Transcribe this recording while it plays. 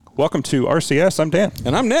Welcome to RCS. I'm Dan.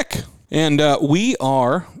 And I'm Nick. And we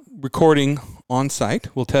are recording on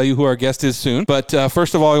site. We'll tell you who our guest is soon. But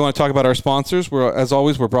first of all, we want to talk about our sponsors. As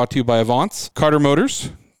always, we're brought to you by Avance, Carter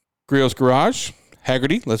Motors, Griot's Garage,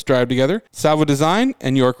 Haggerty, Let's Drive Together, Salvo Design,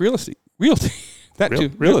 and York Realty. That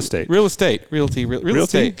too. Real estate. Real estate. Realty. Real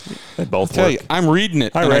estate. They both Tell work. you, I'm reading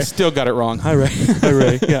it, Hi, and Ray. I still got it wrong. Hi, Ray. Hi,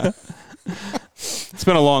 Ray. Yeah. It's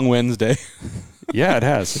been a long Wednesday. Yeah, it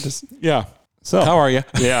has. It just, Yeah. so How are you?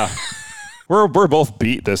 Yeah. We're both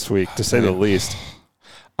beat this week, to say the least.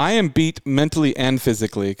 I am beat mentally and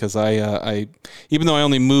physically because I even though I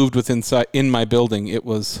only moved in my building,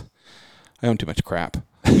 I own too much crap.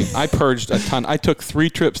 I mean, I purged a ton. I took 3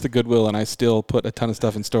 trips to Goodwill and I still put a ton of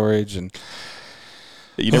stuff in storage. And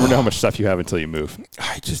You never know how much stuff you have until you move.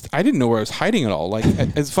 I didn't know where I was hiding it all. Like,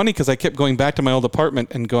 it's funny because I kept going back to my old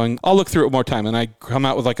apartment and going, I'll look through it one more time. And I come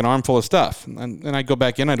out with like an armful of stuff. And then I'd go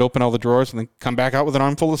back in, I'd open all the drawers and then come back out with an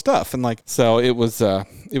armful of stuff. And like, so it was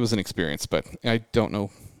an experience, but I don't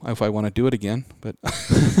know if I want to do it again, but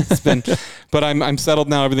but I'm settled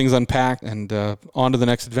now. Everything's unpacked and on to the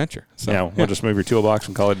next adventure. So Yeah, we'll just move your toolbox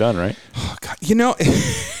and call it done, right? Oh, God. You know,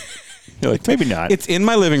 You're like, maybe not. it's in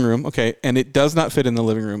my living room, okay, and it does not fit in the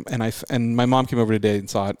living room. And my mom came over today and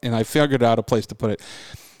saw it, and I figured out a place to put it.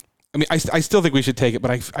 I mean, I still think we should take it,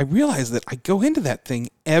 but I realize that I go into that thing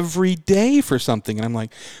every day for something, and I'm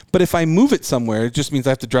like, but if I move it somewhere, it just means I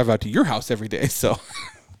have to drive out to your house every day. So,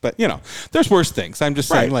 but you know, there's worse things. I'm just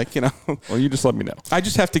saying, Right. like, you know, Well, you just let me know. I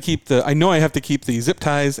just have to keep I know I have to keep the zip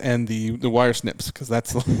ties and the wire snips because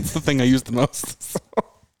that's the thing I use the most. So,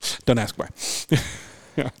 don't ask why.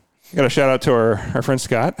 Yeah. I got a shout out to our friend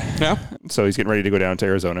Scott. Yeah. So he's getting ready to go down to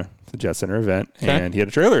Arizona, the Jet Center event, Okay. and he had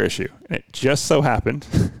a trailer issue. And it just so happened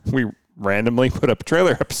we randomly put up a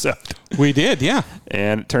trailer episode. We did, yeah.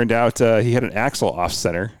 And it turned out he had an axle off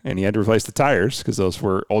center, and he had to replace the tires because those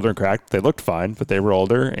were older and cracked. They looked fine, but they were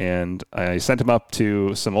older. And I sent him up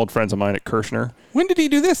to some old friends of mine at Kirshner. When did he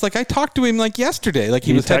do this? Like, I talked to him like yesterday. Like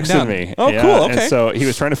he was heading texted down. me. Oh, Yeah, cool. Okay. And so he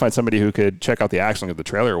was trying to find somebody who could check out the axle and get the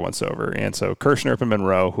trailer once over. And so Kirshner up in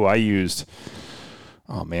Monroe, who I used,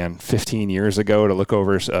 15 years ago to look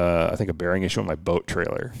over, I think, a bearing issue on my boat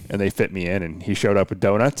trailer. And they fit me in, and he showed up with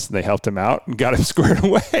donuts, and they helped him out and got him squared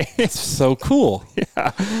away. So cool.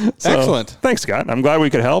 Yeah. So, Excellent. Thanks, Scott. I'm glad we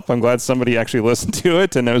could help. I'm glad somebody actually listened to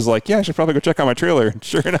it, and I was like, yeah, I should probably go check out my trailer. And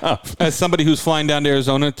sure enough. As somebody who's flying down to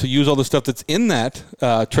Arizona to use all the stuff that's in that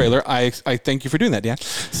trailer, I thank you for doing that, Dan.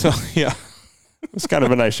 So, yeah. It's kind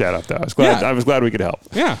of a nice shout out, though. Yeah. I was glad we could help.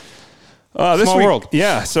 Yeah. This Small week, world.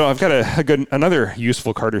 Yeah, so I've got another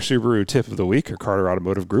useful Carter Subaru tip of the week, or Carter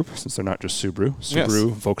Automotive Group, since they're not just Subaru,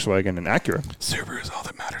 Volkswagen, and Acura. Subaru is all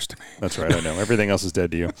that matters to me. That's right, I know. Everything else is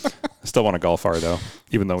dead to you. I still want a Golf R, though,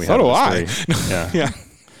 even though we So have do this I. three.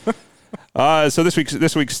 Yeah. So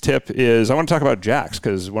this week's tip is I want to talk about jacks,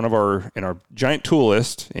 because in our giant tool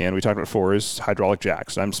list, and we talked about before, is hydraulic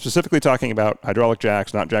jacks. I'm specifically talking about hydraulic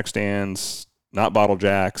jacks, not jack stands, not bottle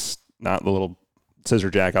jacks, not the little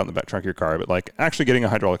scissor jack out in the back trunk of your car, but like actually getting a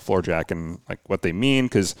hydraulic floor jack and like what they mean.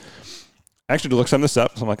 Because I actually looked some of this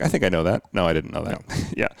up, so I'm like, I think I know that. No, I didn't know that. No.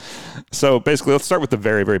 Yeah. So basically, let's start with the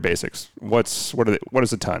very, very basics. What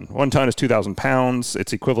is a ton? 1 ton is 2,000 pounds.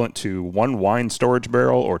 It's equivalent to 1 wine storage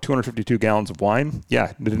barrel or 252 gallons of wine.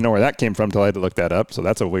 Yeah, didn't know where that came from until I had to look that up. So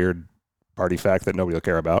that's a weird party fact that nobody will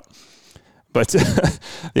care about. But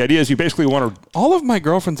the idea is you basically want to... All of my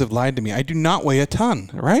girlfriends have lied to me. I do not weigh a ton.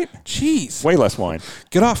 Right? Jeez. Way less wine.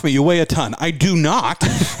 Get off me. You weigh a ton. I do not.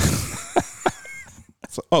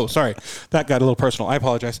 Sorry. That got a little personal. I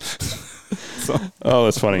apologize. Oh,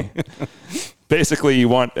 that's funny. Basically, you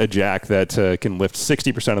want a jack that can lift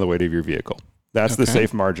 60% of the weight of your vehicle. That's the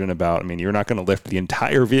safe margin you're not going to lift the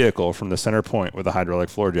entire vehicle from the center point with a hydraulic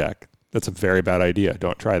floor jack. That's a very bad idea.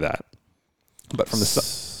 Don't try that. But from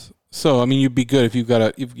the... So, I mean, you'd be good if you've got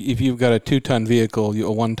a 2-ton vehicle, a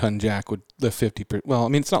 1-ton jack would lift 50%. Well, I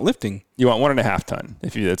mean, it's not lifting. You want 1.5 ton.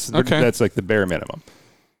 That's like the bare minimum.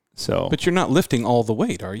 So, but you're not lifting all the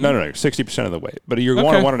weight, are you? No, 60% of the weight. But you're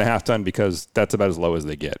going 1.5 ton because that's about as low as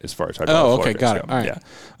they get as far as hydraulic floor got jacks it. go. All right.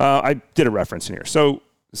 Yeah, I did a reference in here. So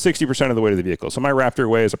 60% of the weight of the vehicle. So my Raptor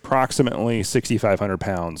weighs approximately 6,500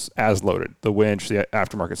 pounds as loaded. The winch, the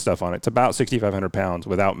aftermarket stuff on it's about 6,500 pounds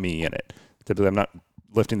without me in it. Typically, I'm not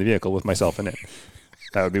lifting the vehicle with myself in it.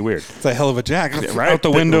 That would be weird. It's a hell of a jack. Right Out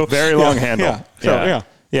the window. Very long handle.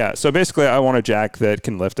 Yeah. So basically, I want a jack that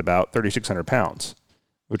can lift about 3,600 pounds,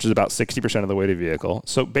 which is about 60% of the weight of the vehicle.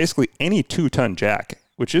 So basically, any 2-ton jack,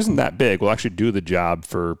 which isn't that big, will actually do the job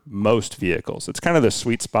for most vehicles. It's kind of the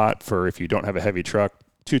sweet spot for if you don't have a heavy truck.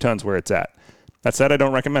 2 tons where it's at. That said, I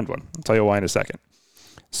don't recommend one. I'll tell you why in a second.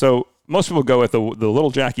 So most people go with the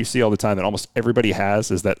little jack you see all the time that almost everybody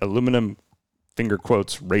has is that aluminum, finger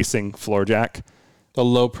quotes, racing floor jack. The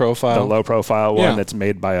low profile. The low profile one that's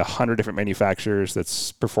made by 100 different manufacturers.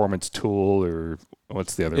 That's Performance Tool or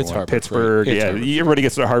what's the other one? Harbor Pittsburgh. Freight. Everybody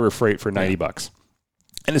gets a Harbor Freight for $90.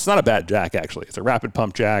 And it's not a bad jack, actually. It's a rapid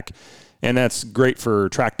pump jack. And that's great for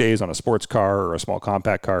track days on a sports car or a small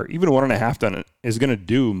compact car. Even a 1.5 ton is going to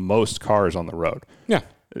do most cars on the road. Yeah.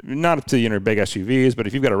 Not up to big SUVs, but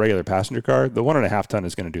if you've got a regular passenger car, the 1.5 ton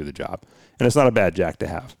is going to do the job. And it's not a bad jack to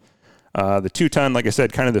have. The 2 ton, like I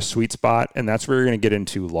said, kind of the sweet spot, and that's where you're going to get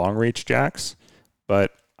into long reach jacks.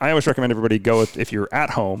 But I always recommend everybody go with, if you're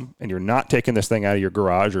at home and you're not taking this thing out of your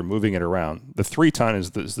garage or moving it around, the 3 ton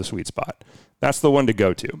is the sweet spot. That's the one to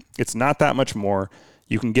go to. It's not that much more.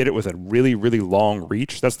 You can get it with a really, really long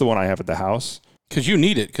reach. That's the one I have at the house. Because you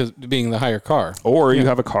need it, because being the higher car. Or you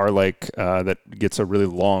have a car like that gets a really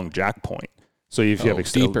long jack point. So if you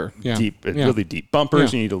have deeper, really deep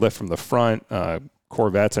bumpers, you need to lift from the front.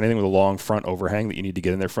 Corvettes, anything with a long front overhang that you need to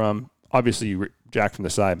get in there from. Obviously, you jack from the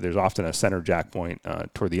side, but there's often a center jack point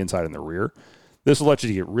toward the inside and the rear. This will let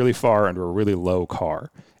you get really far under a really low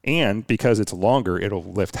car. And because it's longer, it'll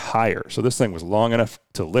lift higher. So this thing was long enough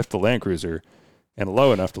to lift the Land Cruiser and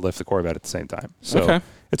low enough to lift the Corvette at the same time. So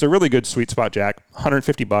it's a really good sweet spot jack,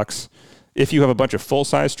 $150. If you have a bunch of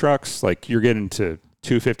full-size trucks, like you're getting to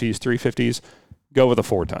 250s, 350s, go with a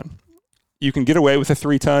 4 ton. You can get away with a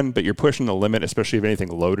 3 ton, but you're pushing the limit, especially if anything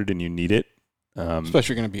loaded and you need it. Especially if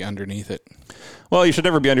you're going to be underneath it. Well, you should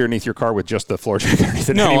never be underneath your car with just the floor jack underneath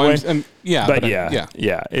it anyway.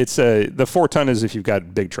 It's the 4 ton is if you've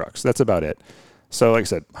got big trucks. That's about it. So, like I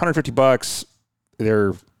said, $150.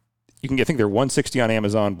 I think they're $160 on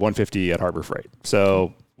Amazon, $150 at Harbor Freight.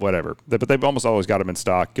 So whatever. But they've almost always got them in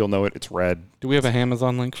stock. You'll know it. It's red. Do we have a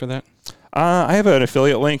Amazon link for that? I have an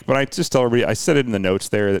affiliate link, but I just tell everybody, I said it in the notes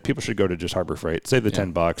there that people should go to just Harbor Freight, save the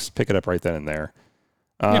 $10, pick it up right then and there.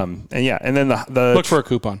 And then the look for a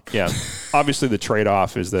coupon. Yeah. Obviously the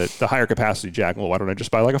trade-off is that the higher capacity jack, well, why don't I just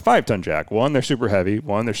buy like a 5 ton jack? One, they're super heavy.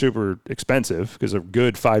 One, they're super expensive because a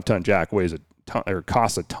good 5 ton jack weighs a ton or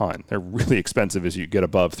costs a ton. They're really expensive as you get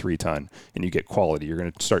above 3 ton and you get quality. You're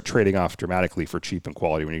going to start trading off dramatically for cheap and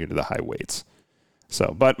quality when you get to the high weights.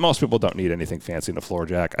 So, but most people don't need anything fancy in a floor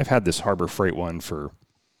jack. I've had this Harbor Freight one for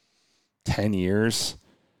 10 years.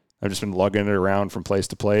 I've just been lugging it around from place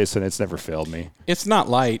to place, and it's never failed me. It's not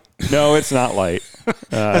light. No, it's not light.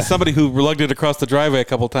 As somebody who lugged it across the driveway a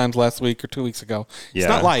couple times last week or 2 weeks ago, it's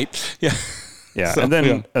not light. Yeah. Yeah, so, and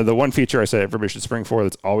then the one feature I said everybody should spring for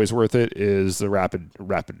that's always worth it is the rapid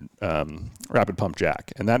pump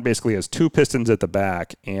jack, and that basically has 2 pistons at the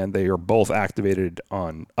back, and they are both activated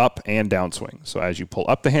on up and downswing. So as you pull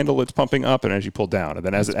up the handle, it's pumping up, and as you pull down, and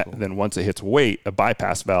then then once it hits weight, a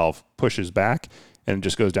bypass valve pushes back, and it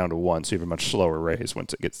just goes down to 1, so you have a much slower raise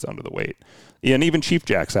once it gets down to the weight. Yeah, and even cheap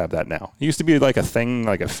jacks have that now. It used to be like a thing,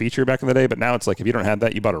 like a feature back in the day, but now it's like if you don't have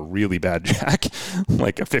that, you bought a really bad jack,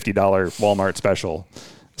 like a $50 Walmart special.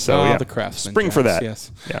 So the Craftsman spring jacks, for that.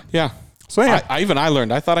 Yes. Yeah. So I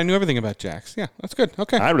learned. I thought I knew everything about jacks. Yeah, that's good.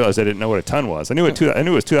 Okay. I realized I didn't know what a ton was. I knew it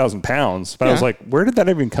was 2,000 pounds, but I was like, where did that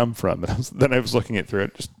even come from? And then I was looking it through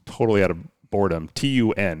it, just totally out of boredom.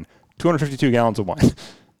 TUN, 252 gallons of wine,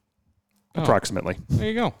 approximately. There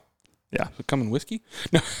you go. Yeah. Does it come in whiskey?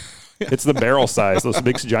 No. It's the barrel size, those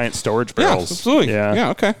big giant storage barrels. Yeah, absolutely. Yeah,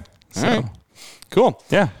 okay. All right. Cool.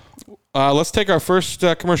 Yeah. Let's take our first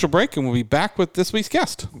commercial break, and we'll be back with this week's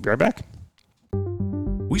guest. Be right back.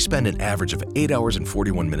 We spend an average of 8 hours and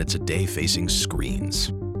 41 minutes a day facing screens.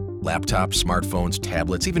 Laptops, smartphones,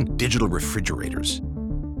 tablets, even digital refrigerators.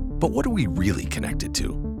 But what are we really connected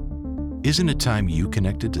to? Isn't it time you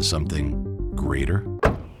connected to something greater?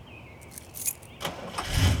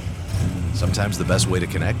 Sometimes the best way to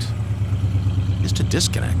connect is to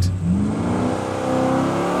disconnect.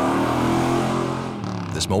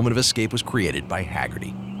 This moment of escape was created by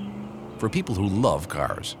Hagerty for people who love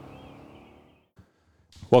cars.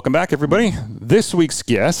 Welcome back, everybody. This week's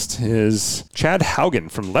guest is Chad Haugen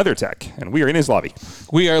from WeatherTech, and we are in his lobby.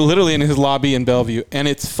 We are literally in his lobby in Bellevue, and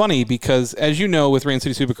it's funny because, as you know, with Rain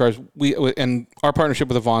City Supercars, and our partnership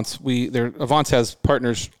with Avance, Avance has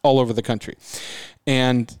partners all over the country.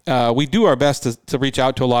 And we do our best to reach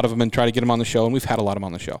out to a lot of them and try to get them on the show, and we've had a lot of them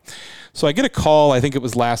on the show. So I get a call, I think it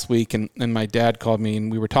was last week, and my dad called me,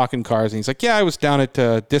 and we were talking cars, and he's like, yeah, I was down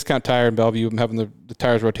at Discount Tire in Bellevue. I'm having the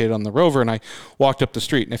tires rotated on the Rover, and I walked up the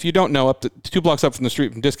street. And if you don't know, up to 2 blocks up from the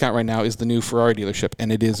street from Discount right now is the new Ferrari dealership,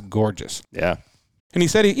 and it is gorgeous. Yeah. And he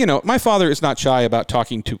said, my father is not shy about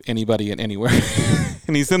talking to anybody and anywhere.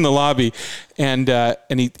 And he's in the lobby, and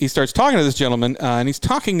he starts talking to this gentleman, and he's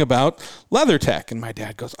talking about WeatherTech. And my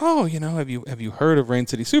dad goes, "Oh, have you heard of Rain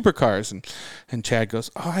City Supercars?" And Chad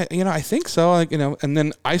goes, "Oh, I think so." And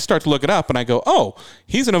then I start to look it up, and I go, "Oh,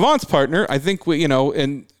 he's an Avance partner. I think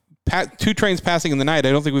and." 2 trains passing in the night.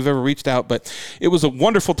 I don't think we've ever reached out, but it was a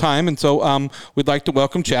wonderful time. And so we'd like to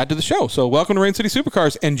welcome Chad to the show. So welcome to Rain City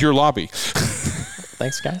Supercars and your lobby.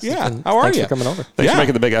 Thanks, guys. Yeah. And How are thanks you? for coming over. Thanks for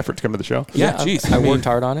making the big effort to come to the show. Yeah, geez. I worked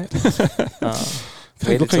hard on it.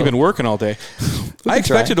 You look like you've been working all day. I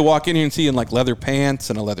expected try. to walk in here and see you in like leather pants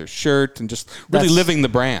and a leather shirt and just really living the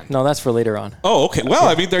brand. No, that's for later on. Oh, okay. Well,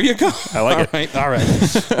 I mean, there you go. I like it. All right.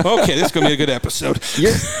 Okay, this is going to be a good episode.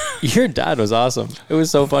 Your dad was awesome. It was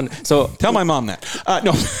so fun. So Tell my mom that.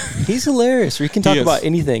 No. he's hilarious. We can talk about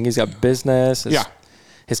anything. He's got business,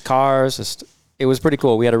 his cars. It was pretty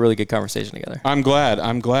cool. We had a really good conversation together. I'm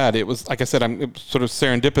glad. It was, like I said, it was sort of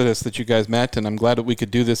serendipitous that you guys met, and I'm glad that we could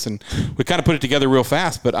do this. And we kind of put it together real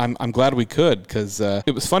fast, but I'm glad we could, because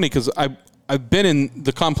it was funny, because I've been in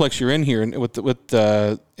the complex you're in here and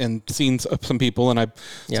and seen some people, and I've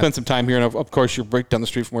spent some time here, and of course you're right down the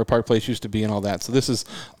street from where Park Place used to be and all that. So this is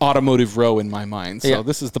Automotive Row in my mind. So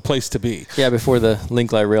this is the place to be. Yeah, before the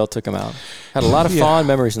Link Light Rail took him out. Had a lot of fond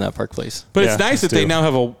memories in that Park Place. But it's nice that they now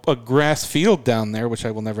have a grass field down there, which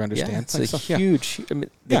I will never understand. Yeah, it's huge. I mean,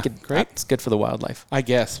 great. It's good for the wildlife. I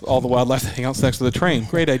guess all the wildlife that hang out next to the train.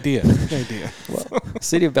 Great idea. Great idea. Well,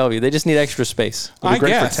 City of Bellevue, they just need extra space. I great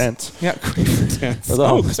guess. for tents. Yeah, great for tents. For the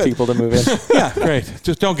homeless people to move in. Yeah, great.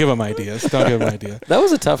 Just don't give them ideas. Don't give them ideas. That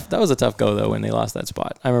was a tough go though when they lost that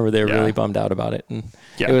spot. I remember they were really bummed out about it, and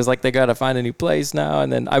it was like they got to find a new place now.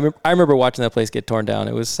 And then I remember watching that place get torn down.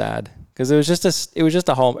 It was sad because it was just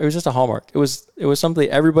a hallmark. It was something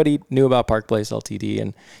everybody knew about Park Place Ltd.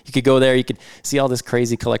 And you could go there, you could see all this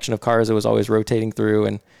crazy collection of cars that was always rotating through.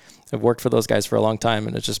 And I've worked for those guys for a long time,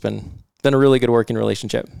 and it's just been a really good working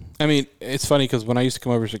relationship. I mean, it's funny because when I used to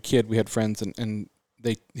come over as a kid, we had friends, and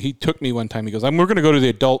he took me one time. He goes, we're going to go to the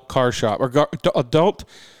adult car shop or adult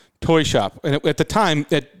toy shop. And at the time,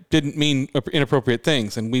 that didn't mean inappropriate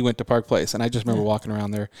things. And we went to Park Place, and I just remember walking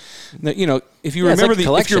around there. If you remember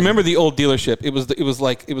the old dealership,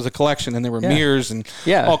 it was a collection, and there were mirrors and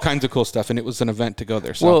all kinds of cool stuff, and it was an event to go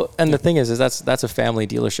there. So, the thing is that's a family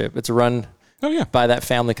dealership. It's run by that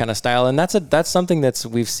family kind of style, and that's something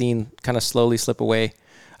we've seen kind of slowly slip away.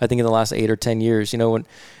 I think in the last 8 or 10 years, when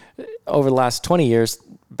over the last 20 years,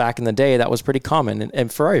 back in the day, that was pretty common.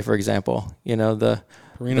 And Ferrari, for example, the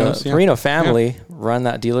Perino family run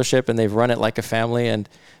that dealership, and they've run it like a family. And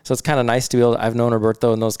so it's kind of nice to be able I've known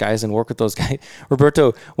Roberto and those guys and work with those guys.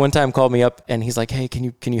 Roberto one time called me up, and he's like, "Hey, can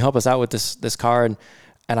you help us out with this car?" And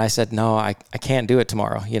I said, "No, I can't do it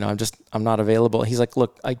tomorrow. I'm not available." He's like,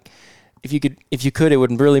 "Look, if you could, it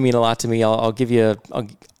would really mean a lot to me. I'll give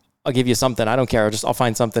you something. I don't care. I'll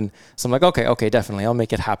find something." So I'm like, okay, definitely. I'll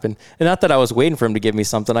make it happen. And not that I was waiting for him to give me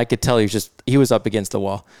something. I could tell he was up against the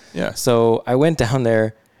wall. Yeah. So I went down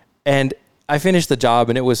there, and I finished the job,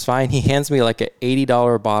 and it was fine. He hands me like an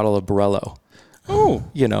 $80 bottle of Barolo. Oh,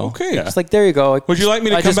 okay. It's like, there you go. Would you like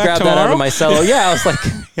me to come back tomorrow? I just grabbed that out of my cello. Yeah, I was like,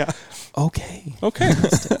 okay.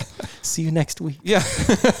 See you next week. Yeah.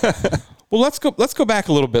 Well, let's go back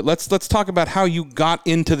a little bit. Let's talk about how you got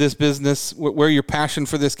into this business, where your passion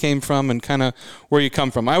for this came from, and kind of where you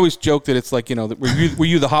come from. I always joke that it's like, were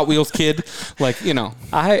you the Hot Wheels kid?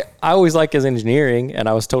 I always liked engineering, and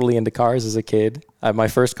I was totally into cars as a kid. My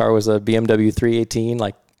first car was a BMW 318.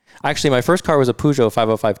 Actually, my first car was a Peugeot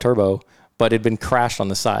 505 Turbo, but it'd been crashed on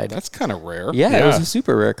the side. That's kind of rare. Yeah, it was a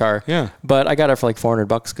super rare car. Yeah. But I got it for like $400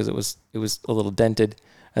 because it was a little dented.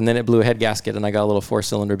 And then it blew a head gasket, and I got a little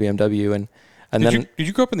 4-cylinder BMW. And then did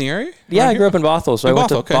you grow up in the area? Yeah, I grew up in Bothell. So I went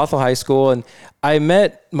to Bothell High School, and I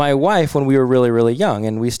met my wife when we were really, really young,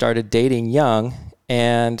 and we started dating young,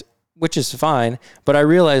 and which is fine. But I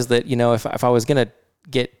realized that if I was gonna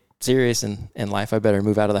get serious in life, I better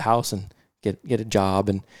move out of the house and get a job.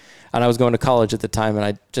 And I was going to college at the time, and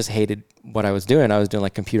I just hated what I was doing. I was doing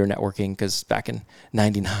like computer networking, because back in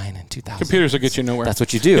 99 and 2000. Computers will get you nowhere. That's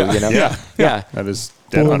what you do, Yeah. That is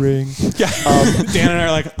dead boring. Yeah. Dan and I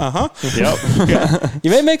are like, Yep. Yeah.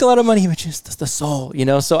 You may make a lot of money, but just the soul,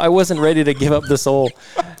 So I wasn't ready to give up the soul.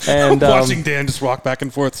 And watching Dan just walk back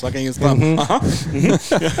and forth, sucking his thumb.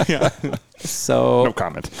 Yeah. So no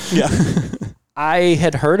comment. Yeah. I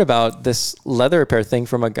had heard about this leather repair thing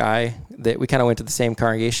from a guy that we kind of went to the same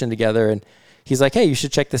congregation together, and he's like, "Hey, you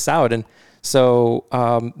should check this out." And so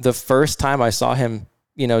the first time I saw him,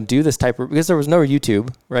 do this type of, because there was no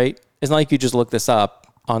YouTube, right? It's not like you just look this up.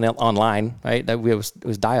 online, right? That it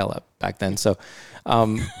was dial up back then. So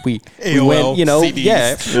we AOL, went, you know,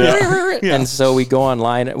 CDs. And so we go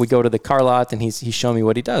online, we go to the car lot, and he's showing me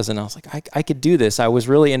what he does, and I was like, I could do this. I was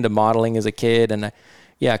really into modeling as a kid, and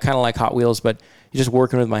kind of like Hot Wheels, but you're just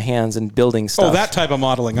working with my hands and building stuff. Oh, that type of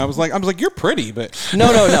modeling. I was like, you're pretty, but no.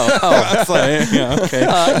 Oh, that's like, okay.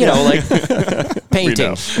 You know, like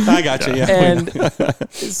painting. I got you. Yeah. And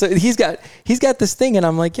so he's got this thing, and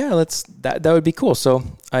I'm like, yeah, that would be cool. So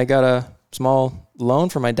I got a small loan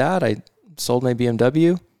from my dad. I sold my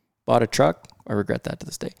BMW, bought a truck. I regret that to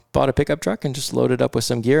this day. Bought a pickup truck and just loaded up with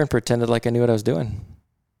some gear and pretended like I knew what I was doing.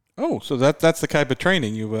 Oh, so that's the type of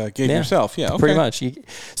training you gave yourself. Yeah, okay. Pretty much.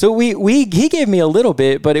 So he gave me a little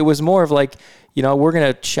bit, but it was more of like, you know, I'm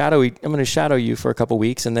going to shadow you for a couple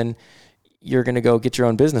weeks, and then you're going to go get your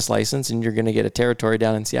own business license, and you're going to get a territory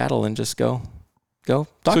down in Seattle and just go talk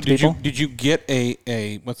to people. Did you get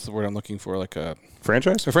a what's the word I'm looking for? Like a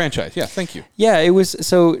franchise? A franchise. Yeah, thank you. Yeah, it was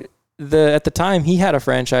so at the time he had a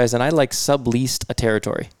franchise, and I like subleased a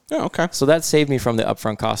territory. Oh, okay. So that saved me from the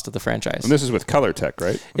upfront cost of the franchise. And this is with ColorTech,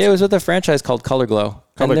 right? Yeah, it was with a franchise called Color Glow.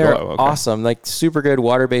 And they're awesome, like super good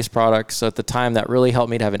water-based products. So at the time, that really helped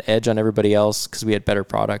me to have an edge on everybody else because we had better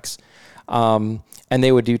products. And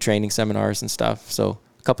they would do training seminars and stuff. So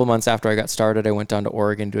a couple months after I got started, I went down to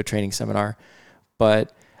Oregon to do a training seminar.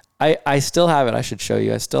 But I still have it. I should show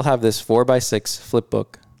you. I still have this 4x6 flip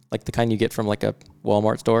book, like the kind you get from like a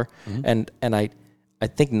Walmart store. Mm-hmm. And I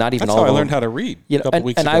think not even That's all of them. That's how I learned how to read. You know,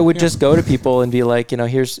 and I would just go to people and be like, you know,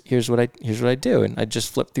 here's what I do, and I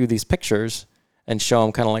just flip through these pictures and show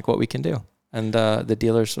them kind of like what we can do. And the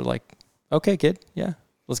dealers are like, okay, kid, yeah,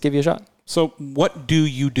 let's give you a shot. So what do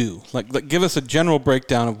you do? Like give us a general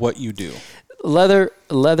breakdown of what you do. Leather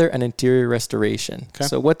and interior restoration. Okay.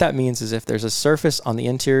 So what that means is if there's a surface on the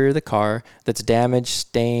interior of the car that's damaged,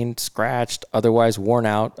 stained, scratched, otherwise worn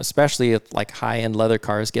out, especially if like high-end leather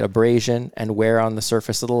cars get abrasion and wear on the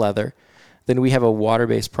surface of the leather, then we have a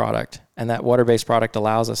water-based product. And that water-based product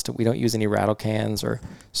allows us we don't use any rattle cans or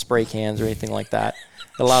spray cans or anything like that.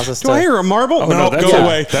 It allows us Do I hear a marble? Oh, no, that's go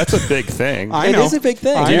away. That's a big thing. It is a big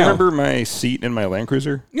thing. Do you remember my seat in my Land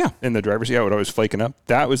Cruiser? Yeah. In the driver's seat, I would always flaking up.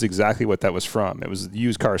 That was exactly what that was from. It was a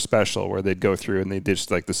used car special where they'd go through and they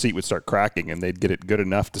just like the seat would start cracking and they'd get it good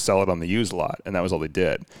enough to sell it on the used lot. And that was all they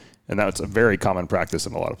did. And that was a very common practice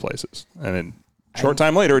in a lot of places. And then short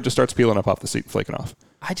time later, it just starts peeling up off the seat and flaking off.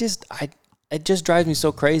 It just drives me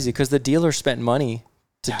so crazy because the dealer spent money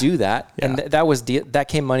to do that. Yeah. And that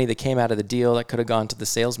came money that came out of the deal that could have gone to the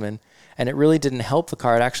salesman. And it really didn't help the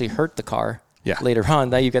car. It actually hurt the car later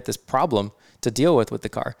on. Now you get this problem to deal with the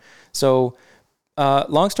car. So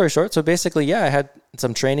long story short, so basically, I had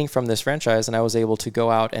some training from this franchise and I was able to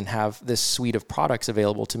go out and have this suite of products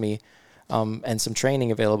available to me and some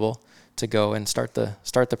training available to go and start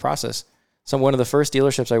the process. So one of the first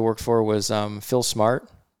dealerships I worked for was Phil Smart.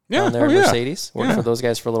 On there, Mercedes. Worked for those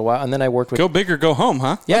guys for a little while, and then I worked with Go big or go home,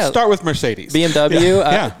 huh? Yeah. Let's start with Mercedes.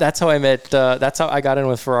 BMW. That's how I met. That's how I got in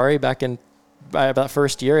with Ferrari back in about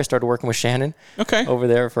first year. I started working with Shannon. Over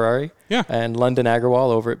there at Ferrari. Yeah. And London Agrawal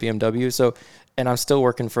over at BMW. So, and I'm still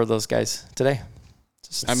working for those guys today.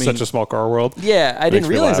 Such a small car world. Yeah, I didn't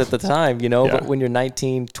realize at the time, but when you're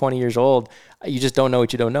 19, 20 years old, you just don't know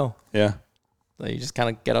what you don't know. Yeah. So you just kind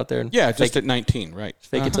of get out there and just at 19, right?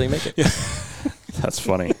 Fake it till you make it. That's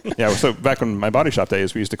funny. Yeah. So back when my body shop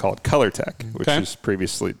days, we used to call it ColorTech, which is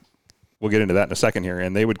previously, we'll get into that in a second here.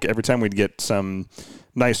 And they would, every time we'd get some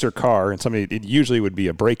nicer car and it usually would be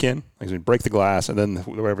a break-in, like we'd break the glass and then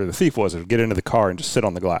whoever the thief was would get into the car and just sit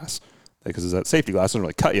on the glass because that safety glass doesn't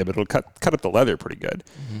really cut you, but it'll cut up the leather pretty good.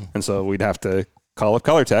 Mm-hmm. And so we'd have to call up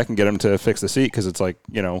ColorTech and get them to fix the seat because it's like,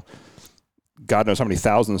 God knows how many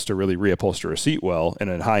thousands to really reupholster a seat well in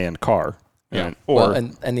a high-end car. Yeah.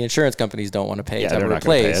 And the insurance companies don't want to pay to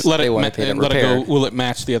replace. They want to pay to repair. Will it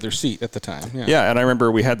match the other seat at the time? Yeah. And I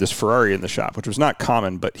remember we had this Ferrari in the shop, which was not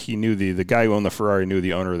common, but he knew the guy who owned the Ferrari knew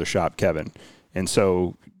the owner of the shop, Kevin. And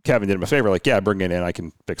so Kevin did him a favor, like, bring it in. I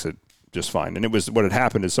can fix it just fine. And it was what had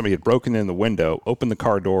happened is somebody had broken in the window, opened the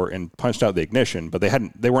car door, and punched out the ignition, but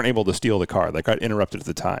they weren't able to steal the car. They got interrupted at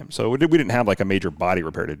the time. So we didn't have like a major body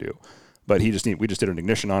repair to do. But we just did an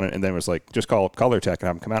ignition on it, and then it was like, just call ColorTech and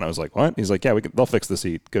have them come out. And I was like, what? He's like, they'll fix the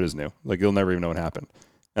seat, good as new. Like, you'll never even know what happened.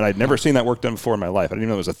 And I'd never seen that work done before in my life. I didn't even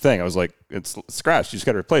know it was a thing. I was like, it's scratched. You just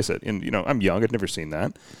got to replace it. And, I'm young. I'd never seen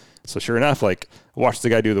that. So sure enough, like, I watched the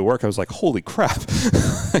guy do the work. I was like, holy crap.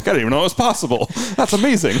 Like, I didn't even know it was possible. That's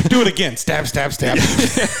amazing. Do it again. Stab, stab, stab.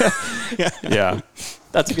 Yeah.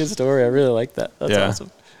 That's a good story. I really like that. That's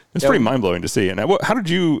awesome. It's pretty mind-blowing to see. And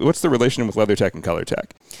what's the relation with WeatherTech and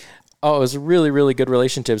ColorTech? Oh, it was a really, really good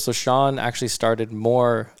relationship. So Sean actually started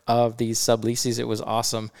more of these subleases. It was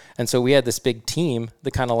awesome. And so we had this big team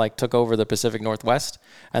that kind of like took over the Pacific Northwest.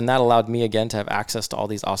 And that allowed me again to have access to all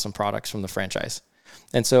these awesome products from the franchise.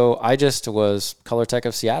 And so I just was Color Tech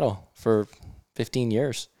of Seattle for 15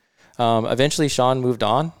 years. Eventually Sean moved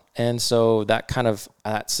on. And so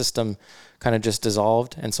that system kind of just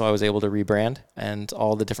dissolved. And so I was able to rebrand, and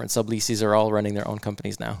all the different subleases are all running their own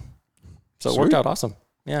companies now. So it worked out awesome.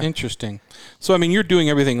 Yeah. Interesting. So, I mean, you're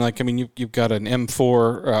doing everything you've got an M4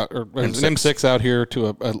 or an M6 out here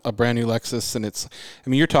to a brand new Lexus.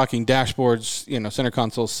 And you're talking dashboards, center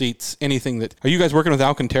console, seats, anything that. Are you guys working with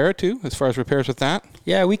Alcantara too, as far as repairs with that?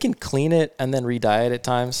 Yeah, we can clean it and then re-dye it at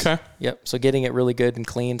times. Okay. Yep. So getting it really good and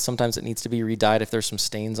clean. Sometimes it needs to be re-dyed if there's some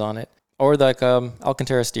stains on it. Or like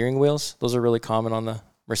Alcantara steering wheels. Those are really common on the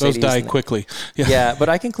Mercedes. Those die quickly. Yeah, but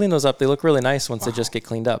I can clean those up. They look really nice once they just get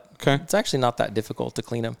cleaned up. Okay. It's actually not that difficult to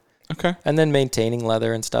clean them. Okay. And then maintaining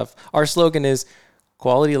leather and stuff. Our slogan is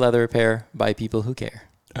quality leather repair by people who care.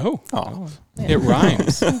 Oh. It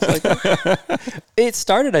rhymes. It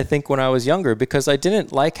started, I think, when I was younger, because I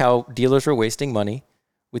didn't like how dealers were wasting money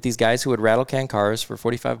with these guys who would rattle can cars for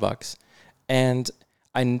 $45. And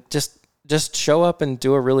I just show up and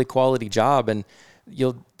do a really quality job, and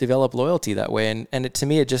you'll develop loyalty that way. And to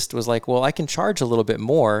me, it just was like, well, I can charge a little bit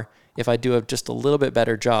more if I do just a little bit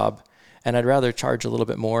better job. And I'd rather charge a little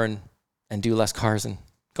bit more and do less cars and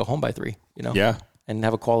go home by 3, Yeah. And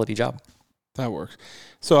have a quality job. That works.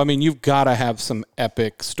 So, I mean, you've got to have some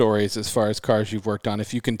epic stories as far as cars you've worked on.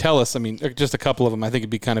 If you can tell us, I mean, just a couple of them, I think it'd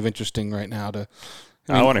be kind of interesting right now to.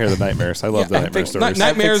 I want to hear the nightmares. I love the nightmare stories.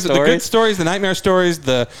 Nightmares, the good stories, the nightmare stories,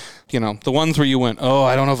 the ones where you went, oh,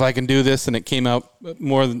 I don't know if I can do this, and it came out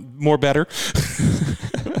more better.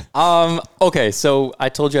 Okay, so I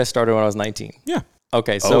told you I started when I was 19. Yeah.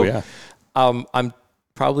 Okay, so I'm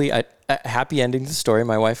probably happy ending the story.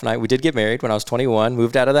 My wife and I, we did get married when I was 21,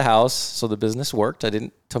 moved out of the house, so the business worked. I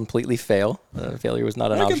didn't completely fail. Failure was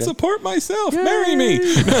not an option. I can support myself. Yay. Marry me.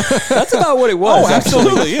 That's about what it was. Oh,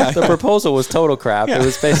 absolutely, yeah. The proposal was total crap. Yeah. It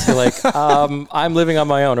was basically like, I'm living on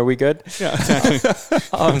my own. Are we good? Yeah,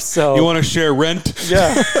 exactly. So you want to share rent?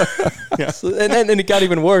 Yeah. Yeah. So, and it got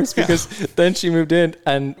even worse because then she moved in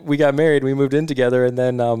and we got married. We moved in together, and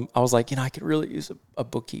then I was like, I could really use a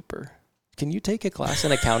bookkeeper. Can you take a class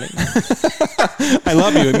in accounting? I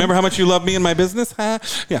love you. Remember how much you love me and my business? Yeah.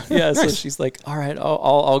 Yeah. Nice. So she's like, all right,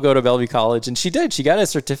 I'll go to Bellevue College. And she did. She got a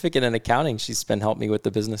certificate in accounting. She's been helping me with the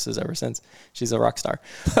businesses ever since. She's a rock star.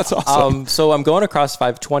 That's awesome. So I'm going across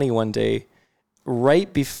 520 one day,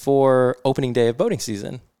 right before opening day of boating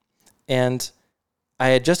season. And I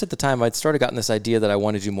had just at the time, I'd sort of gotten this idea that I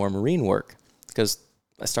wanted to do more marine work because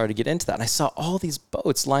I started to get into that. And I saw all these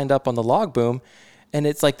boats lined up on the log boom. And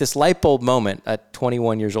it's like this light bulb moment at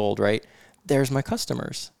 21 years old, right? There's my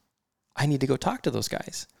customers. I need to go talk to those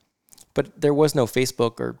guys. But there was no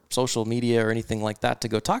Facebook or social media or anything like that to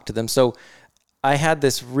go talk to them. So I had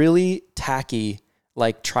this really tacky,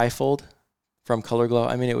 like trifold from Color Glow.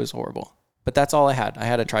 I mean, it was horrible. But that's all I had. I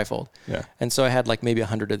had a trifold. Yeah. And so I had like maybe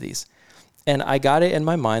 100 of these. And I got it in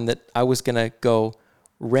my mind that I was going to go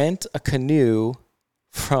rent a canoe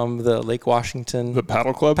from the Lake Washington. The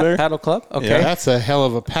paddle club there? Paddle club, okay. Yeah, that's a hell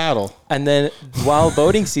of a paddle. And then while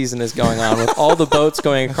boating season is going on, with all the boats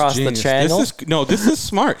going across the channel. This is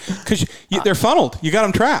smart because they're funneled. You got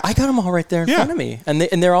them trapped. I got them all right there in front of me. And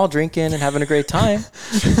they're all drinking and having a great time.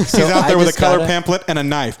 He's out there with a color pamphlet and a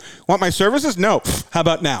knife. Want my services? No. How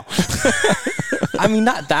about now? I mean,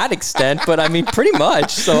 not that extent, but I mean, pretty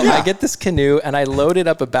much. So I get this canoe and I loaded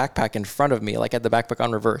up a backpack in front of me, like I had the backpack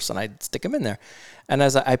on reverse, and I'd stick them in there. And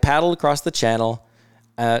as I paddled across the channel,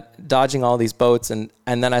 dodging all these boats, and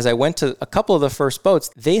then as I went to a couple of the first boats,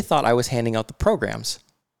 they thought I was handing out the programs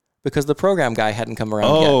because the program guy hadn't come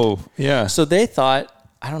around yet. Oh, yeah. So they thought,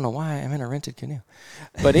 I don't know why, I'm in a rented canoe.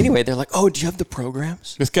 But anyway, they're like, oh, do you have the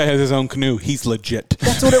programs? This guy has his own canoe. He's legit.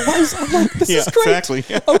 That's what it was. I'm like, this is great. Exactly.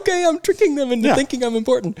 Yeah. Okay, I'm tricking them into thinking I'm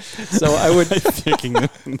important. So I would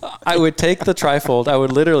take the trifold. I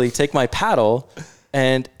would literally take my paddle,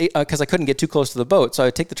 and because I couldn't get too close to the boat, so I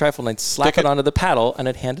would take the trifold and I'd slap it onto the paddle, and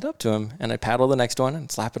I'd hand it up to him. And I'd paddle the next one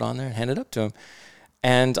and slap it on there and hand it up to him.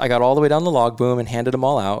 And I got all the way down the log boom and handed them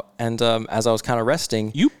all out. And as I was kind of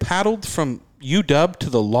resting. You paddled from UW to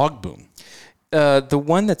the log boom. The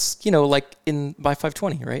one that's, like by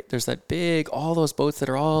 520, right? There's that big, all those boats that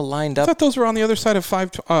are all lined up. I thought those were on the other side of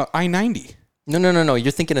I-90. No.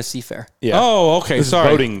 You're thinking of Seafair. Yeah. Oh, okay. This sorry.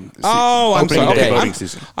 Boating. I'm sorry. Okay. Boating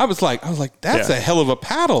season. I was like, that's a hell of a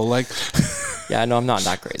paddle. Like, yeah, no, I'm not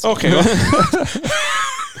that crazy. Okay.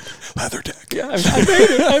 WeatherTech. Yeah,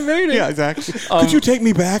 I made it. Yeah, exactly. Could you take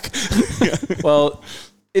me back? Well,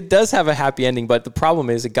 it does have a happy ending, but the problem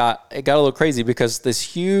is it got a little crazy because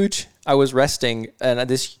I was resting and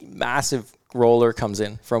this massive roller comes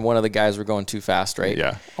in from one of the guys were going too fast, right?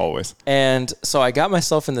 Yeah, always. And so I got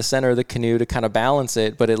myself in the center of the canoe to kind of balance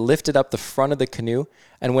it, but it lifted up the front of the canoe.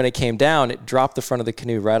 And when it came down, it dropped the front of the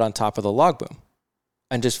canoe right on top of the log boom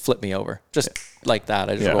and just flipped me over. Just like that.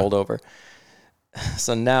 I just rolled over.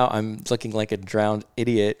 So now I'm looking like a drowned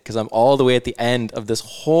idiot because I'm all the way at the end of this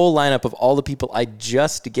whole lineup of all the people I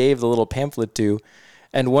just gave the little pamphlet to.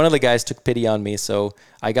 And one of the guys took pity on me, so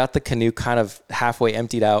I got the canoe kind of halfway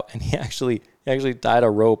emptied out, and he actually tied a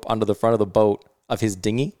rope onto the front of the boat of his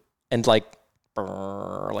dinghy and like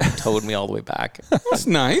towed me all the way back. That's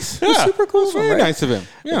nice. It was super cool. That's very nice of him.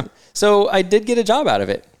 Yeah. So I did get a job out of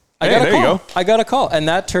it. I got a call, and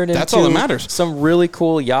that turned into all that matters. Some really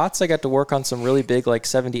cool yachts. I got to work on some really big, like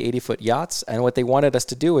 70, 80-foot yachts, and what they wanted us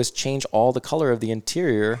to do is change all the color of the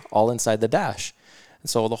interior all inside the dash. And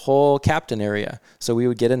so the whole captain area. So we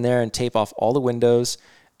would get in there and tape off all the windows,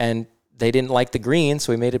 and they didn't like the green,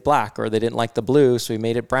 so we made it black, or they didn't like the blue, so we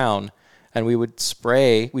made it brown. And we would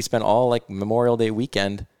spray. We spent all like Memorial Day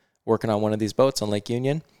weekend working on one of these boats on Lake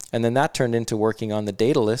Union. And then that turned into working on the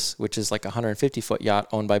Daedalus, which is like a 150-foot yacht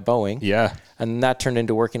owned by Boeing. Yeah. And then that turned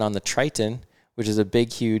into working on the Triton, which is a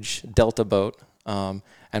big, huge Delta boat, and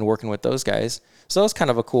working with those guys. So that was kind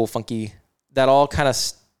of a cool, funky, that all kind of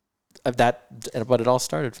but it all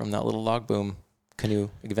started from that little log boom canoe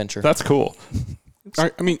adventure. That's cool.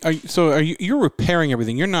 You're repairing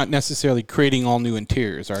everything. You're not necessarily creating all new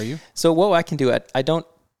interiors, are you? So what I can do, I don't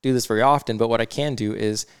do this very often, but what I can do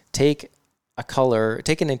is take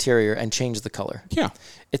an interior and change the color. Yeah.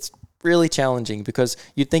 It's really challenging because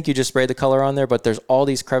you'd think you just spray the color on there, but there's all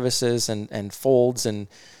these crevices and folds and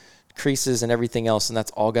creases and everything else, and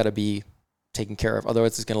that's all got to be taken care of.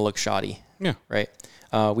 Otherwise, it's going to look shoddy. Yeah. Right?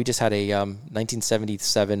 We just had a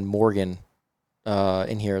 1977 Morgan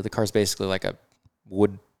in here. The car's basically like a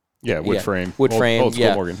wood frame. Wood frame. Old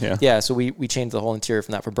school Morgan, yeah. Yeah, so we changed the whole interior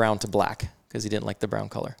from that for brown to black because he didn't like the brown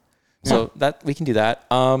color. So that we can do that.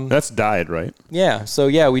 That's dyed, right? Yeah. So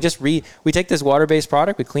yeah, we take this water-based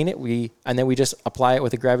product, we clean it, and then we just apply it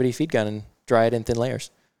with a gravity feed gun and dry it in thin layers.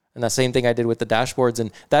 And that same thing I did with the dashboards,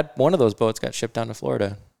 and that one of those boats got shipped down to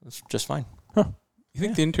Florida. It's just fine. Huh. You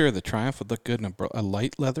think the interior of the Triumph would look good in a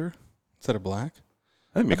light leather instead of black?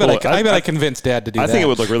 I bet I convinced Dad to do that. I think it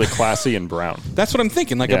would look really classy and brown. That's what I'm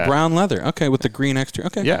thinking, like a brown leather. Okay, with the green extra.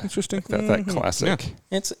 Okay, interesting. That classic.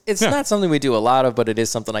 Yeah. It's not something we do a lot of, but it is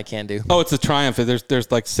something I can do. Oh, it's a Triumph.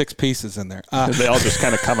 There's like 6 pieces in there. They all just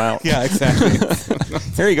kind of come out. Yeah, exactly.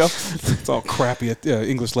 There you go. It's all crappy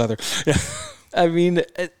English leather. Yeah. I mean,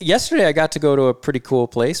 yesterday I got to go to a pretty cool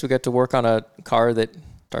place. We got to work on a car that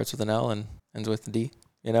starts with an L and ends with a D.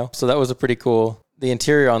 So that was a pretty cool. The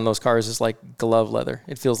interior on those cars is like glove leather.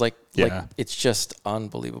 It feels like it's just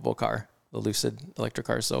unbelievable car, the Lucid electric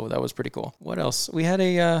cars. So that was pretty cool. What else? We had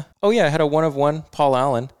I had a one of one Paul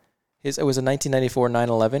Allen. It was a 1994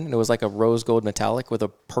 911, and it was like a rose gold metallic with a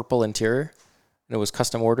purple interior, and it was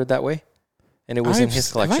custom ordered that way. And it was in his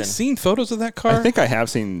collection. Have I seen photos of that car? I think I have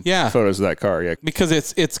seen photos of that car. Yeah, because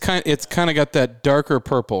it's kind of got that darker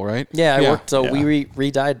purple, right? Yeah, I worked. So we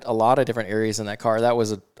re-dyed a lot of different areas in that car. That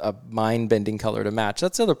was a mind-bending color to match.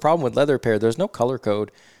 That's the other problem with leather repair. There's no color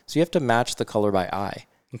code, so you have to match the color by eye.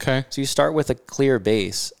 Okay. So you start with a clear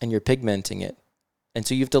base and you're pigmenting it, and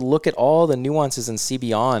so you have to look at all the nuances and see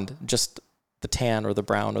beyond just the tan or the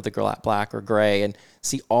brown or the black or gray, and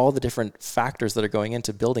see all the different factors that are going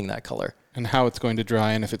into building that color. And how it's going to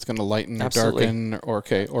dry, and if it's going to lighten or darken, or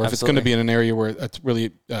if it's going to be in an area where it's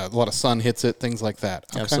really a lot of sun hits it, things like that.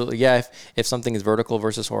 Okay. Absolutely, yeah. If something is vertical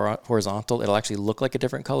versus horizontal, it'll actually look like a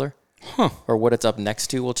different color. Huh. Or what it's up next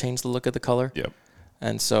to will change the look of the color. Yep.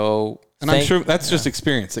 And so... And I'm sure that's just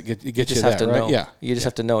experience that gets you there, right? Yeah. You just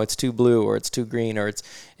have to know it's too blue or it's too green or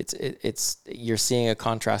it's you're seeing a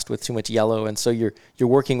contrast with too much yellow, and so you're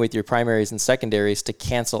working with your primaries and secondaries to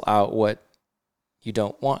cancel out what you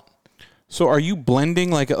don't want. So are you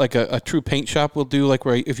blending like a true paint shop will do, like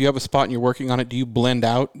where if you have a spot and you're working on it, do you blend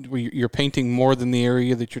out where you're painting more than the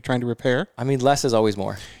area that you're trying to repair? I mean, less is always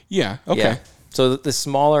more. Yeah. Okay. Yeah. So the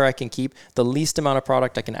smaller I can keep, the least amount of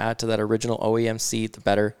product I can add to that original OEM seat, the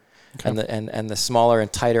better. Okay. And the smaller and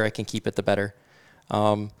tighter I can keep it, the better.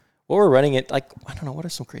 What we're running it, like, I don't know, what are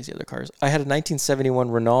some crazy other cars? I had a 1971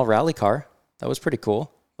 Renault rally car. That was pretty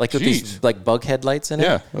cool. Like with these like bug headlights in it.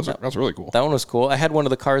 Yeah, that's really cool. That one was cool. I had one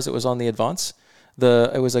of the cars that was on the Advance.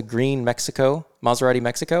 It was a green Maserati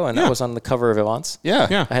Mexico, and that was on the cover of Advance.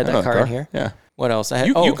 Yeah. I had that car in here. Yeah. What else? I had,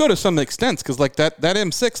 you go to some extents because like that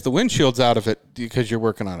M6, the windshield's out of it because you're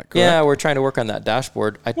working on it, correct? Yeah, we're trying to work on that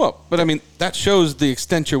dashboard. But I mean, that shows the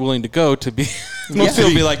extent you're willing to go to be. Most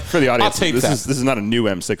people be like, for the audience, I'll take this is not a new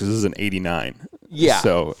M6. This is an 89. Yeah.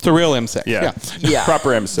 So it's a real M6. Yeah. Proper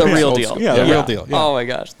M6. The real deal. Yeah, the real deal. Yeah. Oh my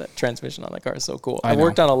gosh, that transmission on that car is so cool. I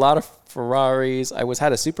worked on a lot of Ferraris. I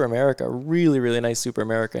had a Super America, really, really nice Super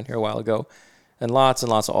America in here a while ago, and lots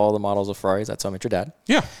of all the models of Ferraris. That's how I met your dad.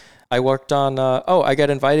 Yeah. I worked on, I got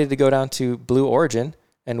invited to go down to Blue Origin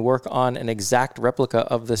and work on an exact replica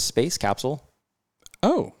of the space capsule.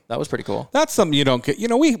 Oh. That was pretty cool. That's something you don't get.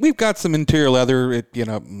 We've got some interior leather. It,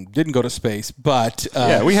 didn't go to space, but...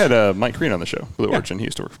 we had Mike Green on the show, Blue Origin. He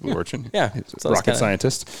used to work for Blue Origin. Yeah. He's a rocket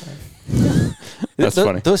scientist. That's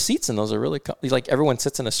funny. Those seats in those are really... like everyone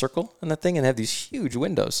sits in a circle in that thing and have these huge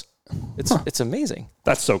windows. It's amazing.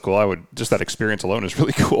 That's so cool. Just that experience alone is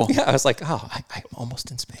really cool. Yeah, I was like, I'm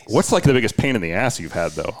almost in space. What's like the biggest pain in the ass you've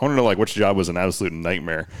had though? I want to know like which job was an absolute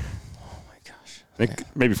nightmare. Oh my gosh. I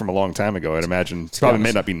think maybe from a long time ago. I'd imagine probably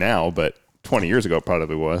may not be now, but 20 years ago it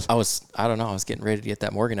probably was. I was getting ready to get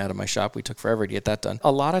that Morgan out of my shop. We took forever to get that done.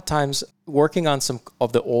 A lot of times working on some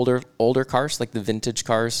of the older cars, like the vintage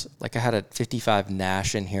cars, like I had a 55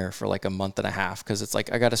 Nash in here for like a month and a half because it's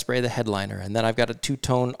like I got to spray the headliner and then I've got to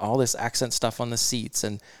two-tone all this accent stuff on the seats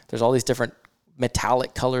and there's all these different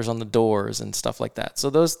metallic colors on the doors and stuff like that. So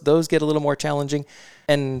those get a little more challenging.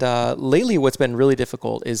 And lately what's been really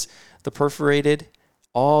difficult is the perforated,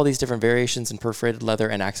 all these different variations in perforated leather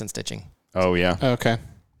and accent stitching. Oh, yeah. Okay.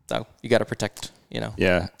 So you got to protect,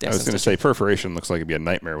 Yeah. I was going to say perforation looks like it'd be a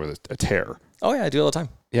nightmare with a tear. Oh, yeah. I do it all the time.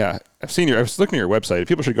 Yeah. I was looking at your website.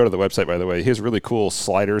 People should go to the website, by the way. He has really cool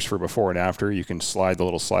sliders for before and after. You can slide the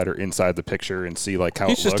little slider inside the picture and see like how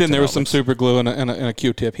He's it just looks in there with some super glue and a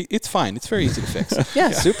Q-tip. It's fine. It's very easy to fix.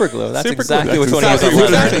 Yeah, super glue. That's Super exactly glue. which one I was on leather.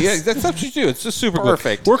 Exactly. Yeah, that's what you do. It's just super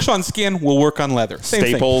Perfect. glue. Works on skin, will work on leather. Same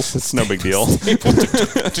staples. It's no big deal.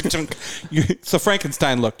 So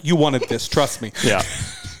Frankenstein look. You wanted this. Trust me. Yeah.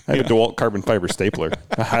 I have a DeWalt carbon fiber stapler.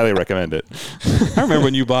 I highly recommend it. I remember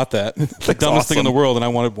when you bought that. The dumbest thing in the world, and I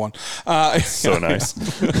wanted one. So nice.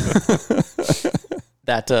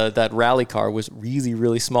 That rally car was really,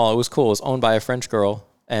 really small. It was cool. It was owned by a French girl,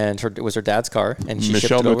 and it was her dad's car, and she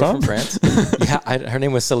Michelle shipped it over Mouton? from France. Her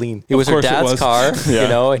name was Celine. It was her dad's car,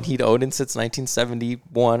 and he'd owned it since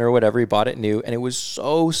 1971 or whatever. He bought it new, and it was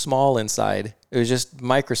so small inside. It was just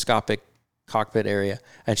microscopic cockpit area,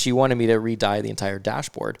 and she wanted me to re-dye the entire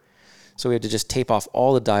dashboard. So we had to just tape off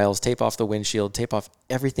all the dials, tape off the windshield, tape off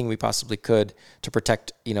everything we possibly could to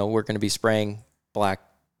protect, we're going to be spraying black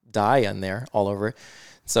dye on there all over it.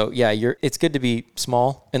 So yeah, it's good to be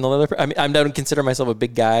small in the leather. I mean, I don't consider myself a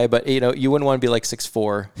big guy, but you wouldn't want to be like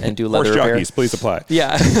 6'4" and do leather repair. Jockeys, please apply.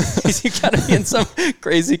 Yeah, you gotta be in some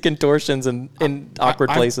crazy contortions and in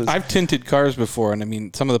awkward places. I've tinted cars before, and I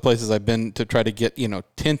mean, some of the places I've been to try to get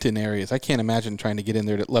tint in areas. I can't imagine trying to get in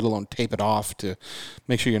there, let alone tape it off to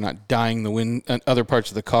make sure you're not dyeing the wind and other parts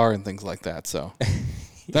of the car and things like that. So.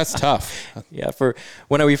 That's tough. Yeah, for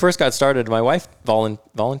when we first got started, my wife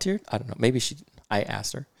volunteered. I don't know, maybe I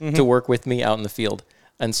asked her to work with me out in the field.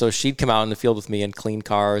 And so she'd come out in the field with me and clean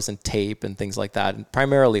cars and tape and things like that. And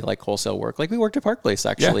primarily like wholesale work. Like we worked at Park Place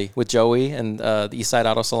actually with Joey, and the Eastside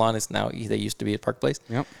Auto Salon is now, they used to be at Park Place.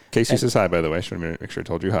 Yep. Casey says hi, by the way. Should make sure I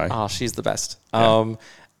told you hi. Oh, she's the best. Yeah.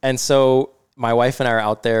 And so my wife and I are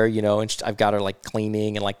out there, and I've got her like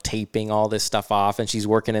cleaning and like taping all this stuff off, and she's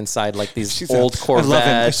working inside like these old Corvettes. I love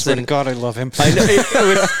him. I swear to God, I love him. I know.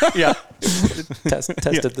 Tested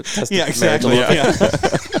yeah, exactly. Yeah,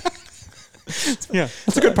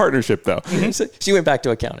 it's a good partnership though. Mm-hmm. So she went back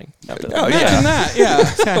to accounting after that. Oh, imagine that. Yeah,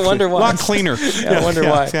 exactly. I wonder why. A lot cleaner. I wonder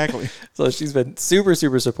why. Exactly. So she's been super,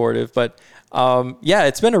 super supportive. But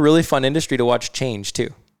it's been a really fun industry to watch change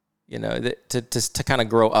too. To kind of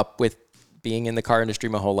grow up with being in the car industry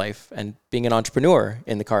my whole life and being an entrepreneur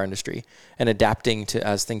in the car industry and adapting to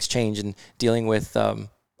as things change and dealing with.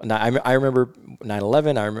 I remember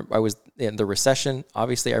 9/11. I remember I was in the recession.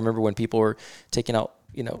 Obviously, I remember when people were taking out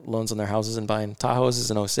loans on their houses and buying Tahoes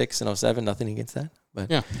in 06 and 07. Nothing against that,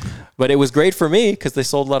 but it was great for me because they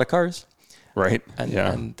sold a lot of cars, right?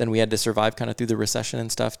 And then we had to survive kind of through the recession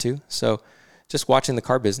and stuff too. So just watching the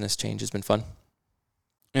car business change has been fun.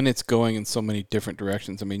 And it's going in so many different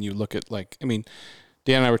directions. I mean, you look at Dan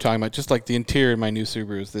and I were talking about just like the interior of my new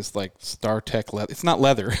Subaru is this like StarTech leather. It's not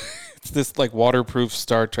leather. It's this like waterproof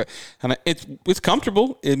StarTech. And it's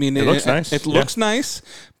comfortable. I mean, it looks nice. It looks nice,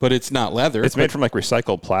 but it's not leather. It's made from like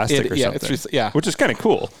recycled plastic or something. Yeah. Which is kind of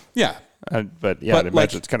cool. Yeah. But yeah, I'd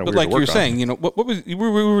imagine it's kind of weird like to work you were saying, on. you know, what was we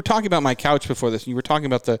were talking about my couch before this, and you were talking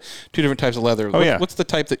about the two different types of leather. What's the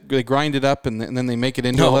type that they grind it up and then they make it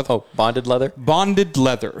into a leather? Oh, bonded leather. Bonded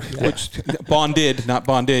leather, which bonded, not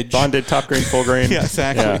bondage. Bonded, top grain, full grain. Yeah,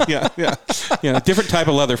 exactly. Yeah. Different type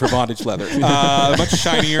of leather for bondage leather. Much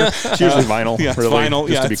shinier. It's usually vinyl. Yeah, really, vinyl.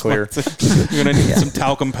 Just to be clear, you're gonna need some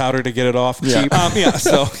talcum powder to get it off. Yeah.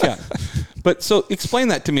 Cheap. But so explain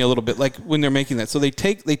that to me a little bit, like when they're making that. So they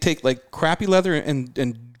take like crappy leather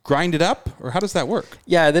and grind it up, or how does that work?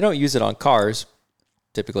 Yeah, they don't use it on cars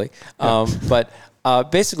typically, but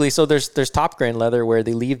basically, so there's top grain leather where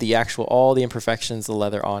they leave all the imperfections of the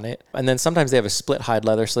leather on it, and then sometimes they have a split hide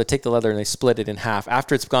leather, so they take the leather and they split it in half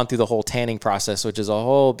after it's gone through the whole tanning process, which is a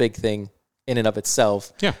whole big thing in and of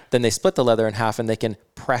itself. Yeah. Then they split the leather in half and they can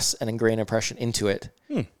press an grain impression into it.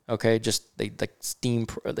 Okay, just they like steam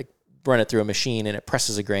run it through a machine and it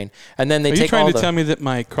presses a grain, and then they Are take. you trying to tell me that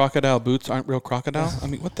my crocodile boots aren't real crocodile? I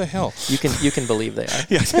mean, what the hell? You can believe they are.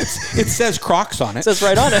 Yeah, it says Crocs on it. It says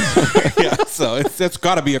right on it. Yeah, so it's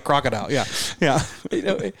got to be a crocodile. Yeah.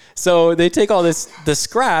 So they take all the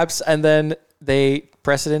scraps and then they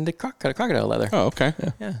press it into crocodile leather. Oh, okay.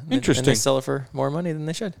 Yeah. Interesting. And they sell it for more money than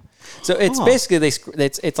they should. So it's basically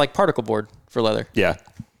it's like particle board for leather. yeah.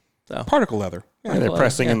 So Particle leather. And they're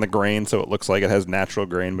pressing in the grain so it looks like it has natural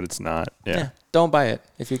grain, but it's not. Yeah. Don't buy it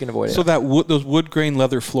if you can avoid it. So those wood grain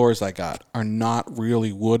leather floors I got are not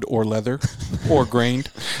really wood or leather or grained.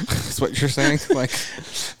 That's what you're saying? Like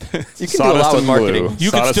you can do a lot with marketing. You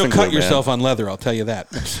can Sawdust still and cut glue, yourself on leather, I'll tell you that.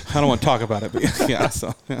 I don't want to talk about it, but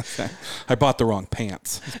so I bought the wrong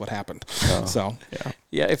pants. That's what happened. So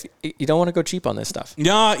Yeah, if you don't want to go cheap on this stuff.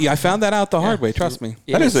 Yeah, I found that out the hard way, trust me.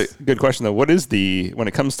 That is a good question though. What is when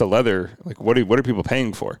it comes to leather, like what are people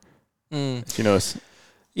paying for? If you notice.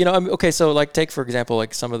 Okay, so like take for example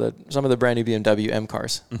like some of the brand new BMW M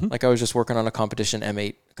cars. Like I was just working on a competition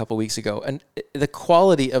M8 a couple weeks ago, and the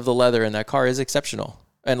quality of the leather in that car is exceptional.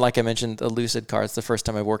 And like I mentioned, the Lucid car, it's the first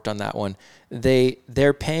time I worked on that one.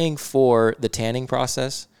 They're paying for the tanning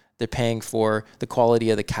process. They're paying for the quality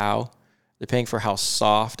of the cow. They're paying for how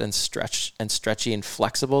soft and stretchy and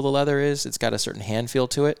flexible the leather is. It's got a certain hand feel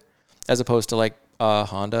to it, as opposed to like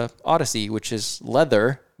Honda Odyssey, which is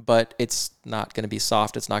leather, but it's not going to be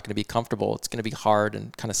soft. It's not going to be comfortable. It's going to be hard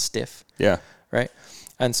and kind of stiff. Yeah. Right.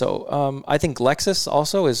 And so I think Lexus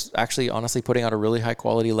also is actually honestly putting out a really high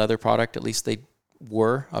quality leather product. At least they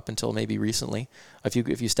were up until maybe recently.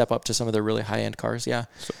 If you step up to some of their really high end cars,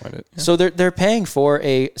 So they're paying for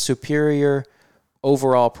a superior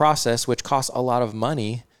overall process, which costs a lot of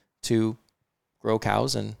money to grow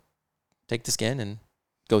cows and take the skin and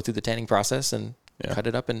go through the tanning process and cut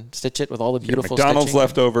it up and stitch it with all the beautiful McDonald's stitching.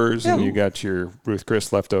 leftovers, and you got your Ruth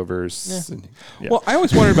Chris leftovers. Yeah. And, Well, I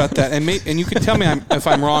always wondered about that, and you can tell me if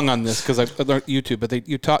I'm wrong on this because I learned YouTube.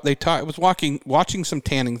 But I was watching some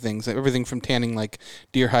tanning things, everything from tanning like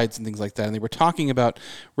deer hides and things like that, and they were talking about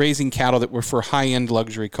raising cattle that were for high end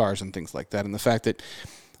luxury cars and things like that, and the fact that.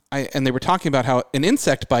 And they were talking about how an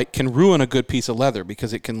insect bite can ruin a good piece of leather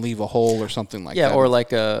because it can leave a hole or something like that. Yeah, or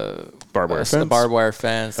like a barbed wire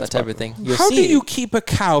fence, that type of thing. How do you keep a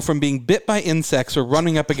cow from being bit by insects or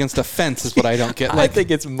running up against a fence is what I don't get. I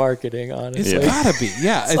think it's marketing, honestly. It's gotta be.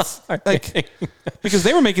 Yeah. It's like, because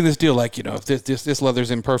they were making this deal like, if this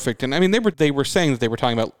leather's imperfect. And I mean, they were saying that they were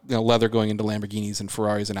talking about leather going into Lamborghinis and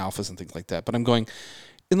Ferraris and Alphas and things like that. But I'm going,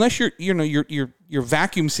 unless you're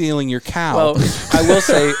vacuum sealing your cow. Well,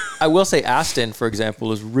 I will say Aston, for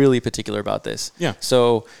example, is really particular about this. Yeah.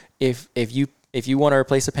 So if you want to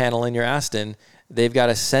replace a panel in your Aston, they've got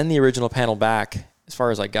to send the original panel back. As far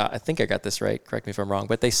as I think I got this right. Correct me if I'm wrong,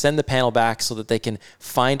 but they send the panel back so that they can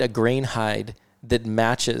find a grain hide that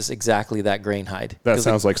matches exactly that grain hide. That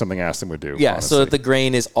sounds like something Aston would do. Yeah, honestly. so that the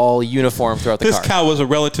grain is all uniform throughout the car. This cow was a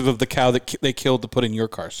relative of the cow that they killed to put in your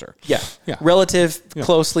car, sir. Yeah. Relative,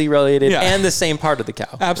 closely related, Yeah. and the same part of the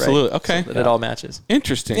cow. Absolutely. Right? Okay. So that it all matches.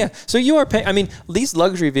 Interesting. Yeah. So you are paying. I mean, these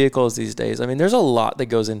luxury vehicles these days. I mean, there's a lot that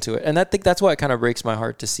goes into it, and I think that's why it kind of breaks my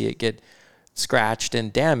heart to see it get scratched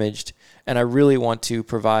and damaged. And I really want to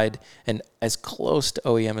provide an as close to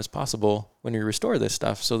OEM as possible when we restore this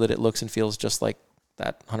stuff, so that it looks and feels just like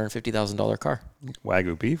that $150,000 car.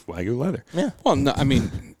 Wagyu beef, Wagyu leather. Yeah. Well, no, I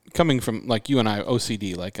mean, coming from like you and I,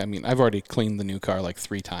 OCD. Like, I mean, I've already cleaned the new car like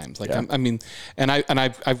 3 times. Like, Yeah.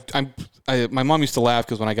 My mom used to laugh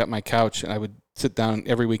because when I got my couch, and I would sit down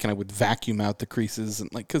every week and I would vacuum out the creases and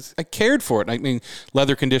because I cared for it. I mean,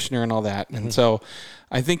 leather conditioner and all that. Mm-hmm. And so,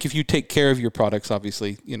 I think if you take care of your products,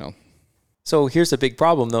 obviously, So here's a big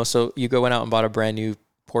problem though. So you went out and bought a brand new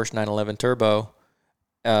Porsche 911 Turbo.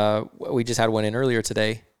 we just had one in earlier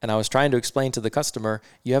today, and I was trying to explain to the customer,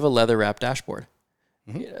 you have a leather wrap dashboard.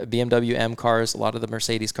 BMW M cars, a lot of the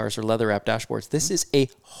Mercedes cars are leather wrap dashboards. This is a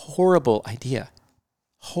horrible idea.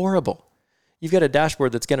 Horrible. You've got a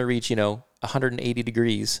dashboard that's going to reach, 180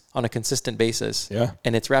 degrees on a consistent basis. Yeah.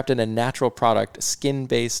 And it's wrapped in a natural product,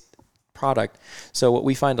 skin-based product. So what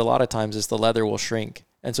we find a lot of times is the leather will shrink.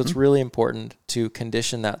 And so it's really important to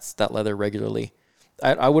condition that leather regularly.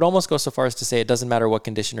 I would almost go so far as to say it doesn't matter what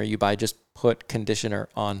conditioner you buy, just put conditioner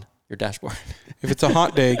on your dashboard. If it's a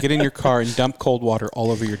hot day, get in your car and dump cold water all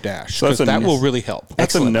over your dash. So that will really help.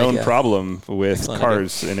 That's a known problem with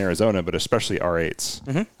cars in Arizona, but especially R8s.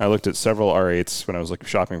 Mm-hmm. I looked at several R8s when I was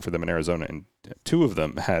shopping for them in Arizona, and 2 of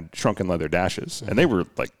them had shrunken leather dashes, and they were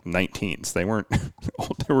like 19s. They weren't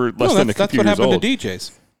old. They were less than a few years old. That's what happened to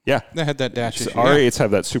DJs. Yeah. They had that dash issue. R8s have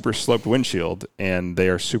that super sloped windshield, and they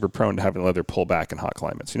are super prone to having leather pull back in hot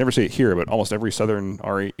climates. You never see it here, but almost every Southern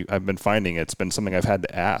R8 I've been finding, it's been something I've had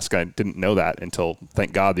to ask. I didn't know that until,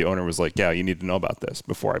 thank God, the owner was like, yeah, you need to know about this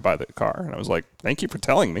before I buy the car. And I was like, thank you for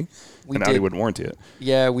telling me. And Audi wouldn't warranty it.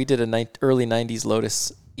 Yeah, we did a early 90s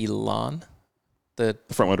Lotus Elan. The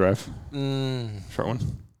front-wheel drive? Short one?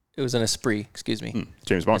 It was an Esprit, excuse me.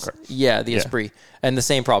 James Bond car. Yeah, the Esprit. And the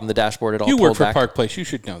same problem, the dashboard, it all You pulled work for back. Park Place, you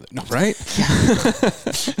should know that. No, right?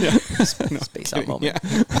 Space out moment.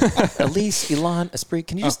 Elise, Elan, Esprit.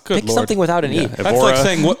 Can you just pick Lord. something without an E? That's like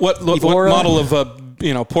saying, what model of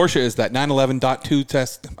Porsche is that? 911.2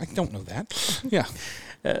 test? I don't know that. Yeah.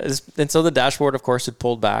 And so the dashboard, of course, had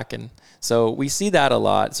pulled back. And so we see that a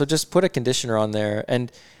lot. So just put a conditioner on there.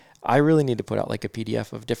 And I really need to put out like a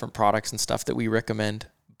PDF of different products and stuff that we recommend.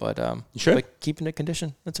 But you should. Like keeping it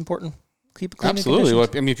conditioned. That's important. Keep it clean. Absolutely. Well,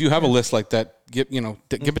 I mean, if you have a list like that, give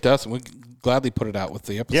it to us, and we'll gladly put it out with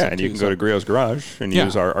the episode. Yeah, and you can go to Griot's Garage and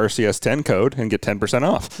use our RCS10 code and get 10%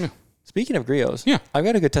 off. Yeah. Speaking of Griot's, yeah, I've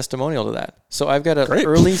got a good testimonial to that. So I've got an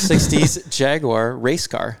early 60s Jaguar race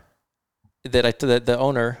car that the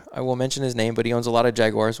owner, I won't mention his name, but he owns a lot of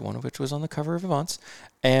Jaguars, one of which was on the cover of Avance.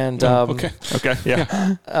 And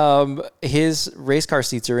his race car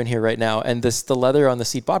seats are in here right now, and the leather on the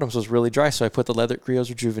seat bottoms was really dry, so I put the leather Griot's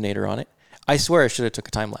Rejuvenator on it. I swear I should have took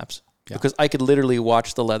a time lapse because I could literally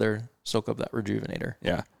watch the leather soak up that Rejuvenator.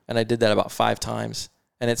 Yeah, and I did that about 5 times,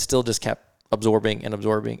 and it still just kept absorbing and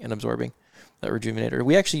absorbing and absorbing that Rejuvenator.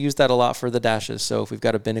 We actually use that a lot for the dashes. So if we've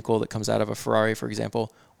got a binnacle that comes out of a Ferrari, for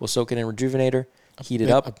example, we'll soak it in Rejuvenator, heat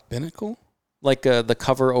it up. A binnacle? Like the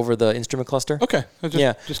cover over the instrument cluster. Okay.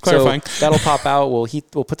 Just clarifying. So that'll pop out. We'll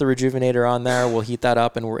put the Rejuvenator on there. We'll heat that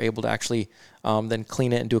up, and we're able to actually then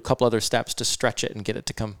clean it and do a couple other steps to stretch it and get it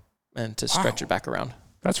to come and to stretch it back around.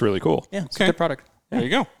 That's really cool. Yeah, it's a good product. Yeah. There you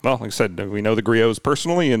go. Well, like I said, we know the Griots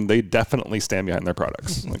personally, and they definitely stand behind their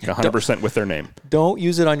products, like 100% with their name. Don't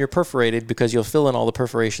use it on your perforated because you'll fill in all the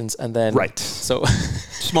perforations, and then so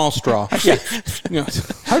small straw. Yeah.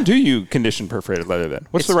 How do you condition perforated leather then?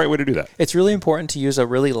 What's the right way to do that? It's really important to use a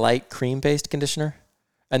really light cream-based conditioner,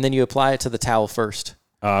 and then you apply it to the towel first.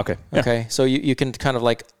 Okay. Yeah. Okay. So you can kind of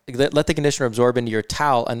like let the conditioner absorb into your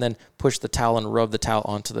towel, and then push the towel and rub the towel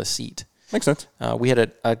onto the seat. Makes sense. We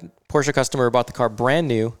had a Porsche customer bought the car brand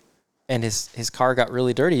new, and his car got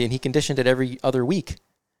really dirty, and he conditioned it every other week.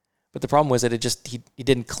 But the problem was that he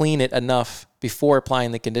didn't clean it enough before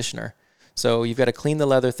applying the conditioner. So you've got to clean the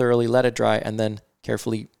leather thoroughly, let it dry, and then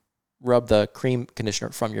carefully rub the cream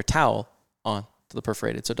conditioner from your towel on to the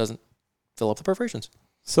perforated so it doesn't fill up the perforations.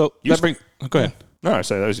 So go ahead. No, I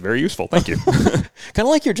said that was very useful. Thank you. Kind of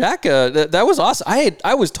like your jack. That was awesome.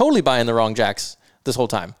 I was totally buying the wrong jacks this whole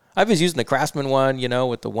time. I was using the Craftsman one,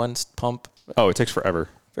 with the one pump. Oh, it takes forever.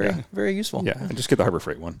 Very useful. Yeah, and just get the Harbor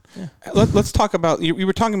Freight one. Yeah. Let's talk about, we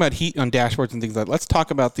were talking about heat on dashboards and things like that. Let's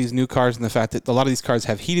talk about these new cars and the fact that a lot of these cars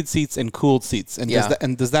have heated seats and cooled seats. And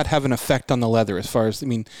does that have an effect on the leather as far as,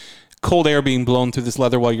 cold air being blown through this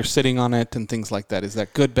leather while you're sitting on it and things like that? Is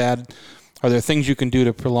that good, bad? Are there things you can do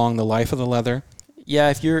to prolong the life of the leather? Yeah,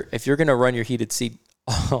 if you're going to run your heated seat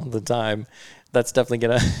all the time, that's definitely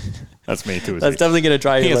going to... That's me too. That's definitely going to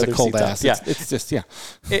dry your leather seats. He has a cold ass. Yeah. It's just,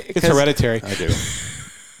 it's hereditary. I do.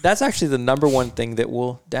 That's actually the number one thing that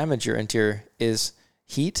will damage your interior is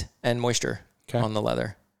heat and moisture on the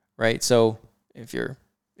leather, right? So if you're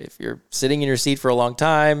sitting in your seat for a long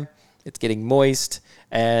time, it's getting moist,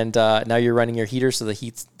 and now you're running your heater, so the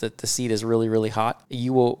seat is really, really hot. It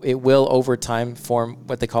will over time form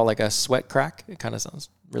what they call like a sweat crack. It kind of sounds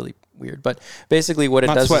really weird, but basically what it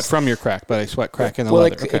does sweat is, from your crack, but a sweat crack in the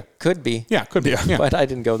leather. It could be. Yeah, could be. Yeah. But I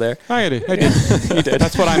didn't go there. I did. You did.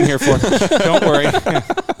 That's what I'm here for. Don't worry. Yeah.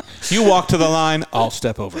 You walk to the line, I'll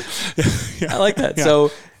step over. I like that. Yeah.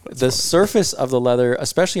 So the surface of the leather,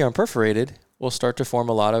 especially on perforated, will start to form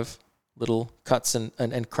a lot of little cuts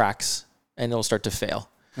and cracks, and it'll start to fail.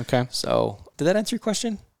 Okay. So did that answer your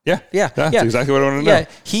question? Yeah. Yeah. That's exactly what I want to know. Yeah.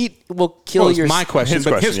 Heat will kill your... my question, his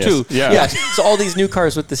but question, his yes. too. Yeah. So all these new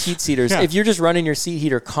cars with the heat seaters, Yeah. if you're just running your seat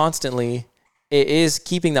heater constantly, it is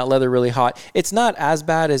keeping that leather really hot. It's not as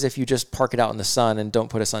bad as if you just park it out in the sun and don't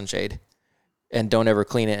put a sunshade and don't ever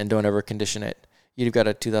clean it and don't ever condition it. You've got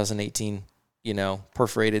a 2018,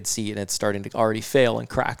 perforated seat and it's starting to already fail and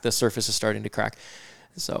crack. The surface is starting to crack.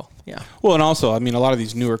 So, yeah. Well, and also, I mean, a lot of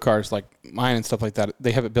these newer cars like mine and stuff like that,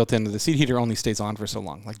 they have it built into the seat heater only stays on for so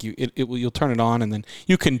long. Like you'll turn it on and then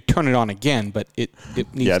you can turn it on again, but it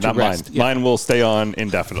needs to rest. Mine. Mine will stay on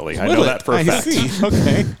indefinitely. I know that for a fact. I see.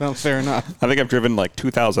 Okay. Well, fair enough. I think I've driven like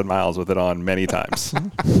 2,000 miles with it on many times.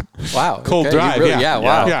 Wow. Cold drive. Really, yeah.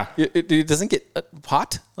 Wow. Yeah. It doesn't get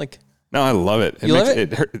hot? Like... No, I love it. You love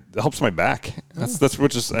it? It helps my back. That's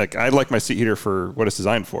which is like I like my seat heater for what it's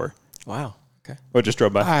designed for. Wow. Okay. What just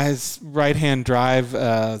drove by? His right-hand drive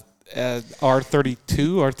R32,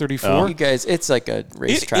 R34. You guys, it's like a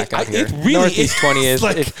racetrack out here. It really Northeast is. 20 is.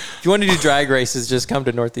 Like, if you want to do drag races, just come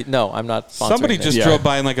to Northeast. No, I'm not sponsoring somebody this. just drove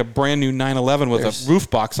by in like a brand new 911 with a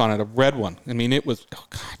roof box on it, a red one. I mean, it was, oh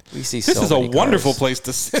God. We see this so is a many wonderful cars. place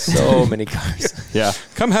to sit. So many cars. Yeah.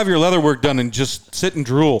 Come have your leather work done and just sit and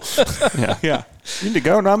drool. Yeah. You need to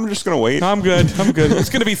go? No, I'm just going to wait. I'm good. It's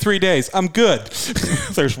going to be 3 days. I'm good.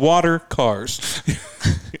 There's water, cars.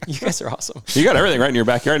 You guys are awesome. You got everything right in your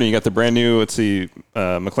backyard, and you got the brand new, McLaren,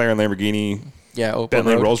 Lamborghini, Yeah, open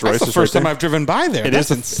Bentley, road. Rolls Royce. That's the first time I've driven by there.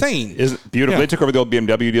 That's insane. Is beautiful. Yeah. They took over the old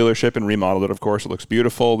BMW dealership and remodeled it, of course. It looks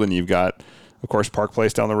beautiful. Then you've got, of course, Park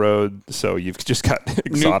Place down the road. So you've just got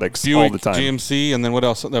exotics Buick, all the time. GMC, and then what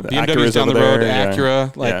else? The BMW's Acura's down the over road, there,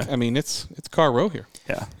 Acura. yeah. I mean, it's car row here.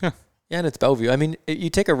 Yeah. Yeah, and it's Bellevue. I mean, you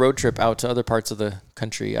take a road trip out to other parts of the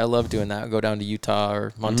country. I love doing that. Go down to Utah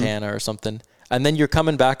or Montana or something. And then you're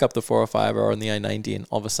coming back up the 405 or on the I-90, and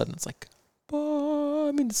all of a sudden it's like,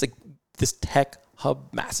 it's like this tech hub,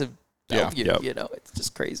 massive Bellevue. Yep. It's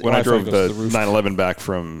just crazy. When I drove goes the to the roof. 911 back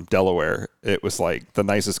from Delaware, it was like the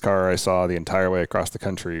nicest car I saw the entire way across the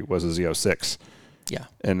country was a Z06. Yeah.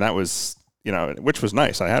 And that was, which was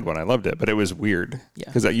nice. I had one. I loved it, but it was weird.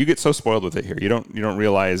 Yeah. Because you get so spoiled with it here. You don't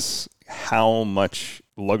realize how much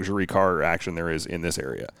luxury car action there is in this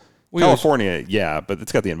area. California, but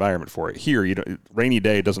it's got the environment for it. Here, rainy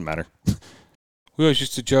day, it doesn't matter. We always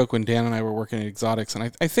used to joke when Dan and I were working at Exotics,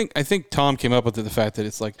 and I think Tom came up with the fact that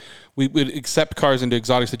it's like we would accept cars into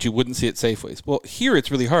Exotics that you wouldn't see at Safeways. Well, here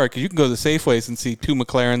it's really hard because you can go to the Safeways and see 2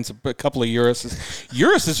 McLarens, a couple of Uruses.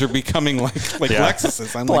 Uruses are becoming like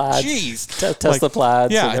Lexuses. I'm like, geez. Tesla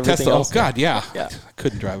Plaids and everything Tesla. else. Oh, God, yeah. Yeah. I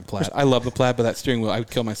couldn't drive a Plaid. I love the Plaid, but that steering wheel, I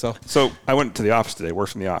would kill myself. So I went to the office today,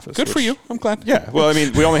 worked from the office. Good for you. I'm glad. Yeah. Well, I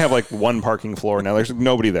mean, we only have like one parking floor now. There's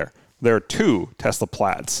nobody there. There are 2 Tesla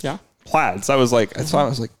Plaids. Yeah. Plaids. I was like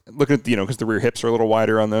looking at because the rear hips are a little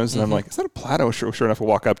wider on those, and I'm like, is that a Plaid? Oh, sure enough, I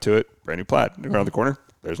walk up to it, brand new Plaid. Around the corner,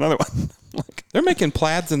 there's another one. They're making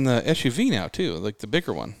Plaids in the SUV now too, like the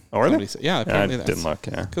bigger one. Oh, are they? Yeah, I apparently didn't look.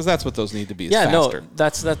 Yeah, because that's what those need to be. Is Yeah, faster. no,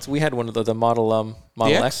 that's we had one of the Model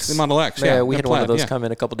X. The Model X. Yeah, we the had one of Plaid, those come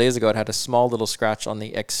in a couple days ago. It had a small little scratch on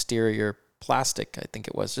the exterior plastic, I think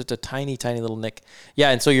it was, just a tiny little nick. Yeah,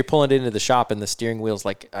 and so you're pulling it into the shop, and the steering wheel's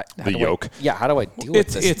like the yoke. How do I deal with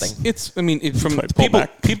this thing? It's. I mean, from pull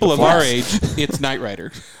people of our age, it's Knight Rider.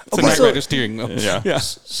 It's a Knight Rider steering wheel. Yeah.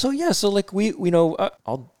 So like we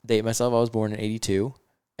I'll date myself. I was born in '82,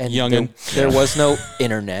 and Youngin. there was no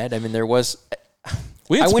internet. I mean, there was.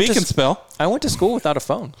 We had I went Speak and Spell. I went to school without a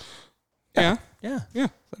phone. Yeah.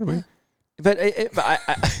 But I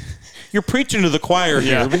You're preaching to the choir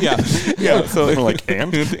here. Yeah. Yeah. So like,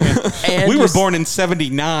 and we were born in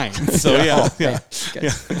 '79. So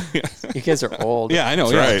you guys are old. Yeah, I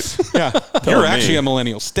know. That's right. Yeah. You're actually a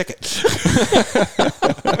millennial. Stick it.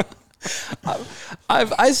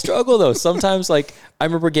 I struggle though. Sometimes, like, I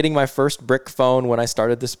remember getting my first brick phone when I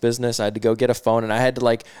started this business. I had to go get a phone, and I had to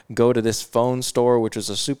like go to this phone store, which was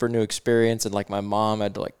a super new experience. And like my mom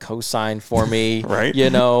had to like co-sign for me, Right.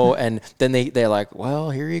 And then they're like, well,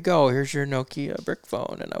 here you go. Here's your Nokia brick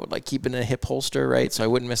phone. And I would like keep it in a hip holster, right? So I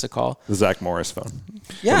wouldn't miss a call. the Zach Morris phone.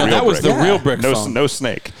 Yeah. That was the real brick No, phone. no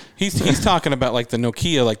snake. He's talking about like the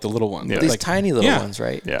Nokia, like the little one. Yeah. These Like, tiny little ones,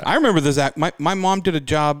 right? Yeah. I remember the Zach. My mom did a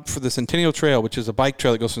job for the Centennial Trail, which is a bike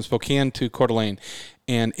trail that goes from Spokane to Coeur d'Alene.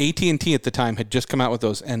 And AT&T at the time had just come out with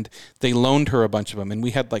those, and they loaned her a bunch of them, and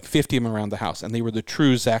we had like 50 of them around the house, and they were the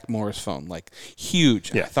true Zach Morris phone, like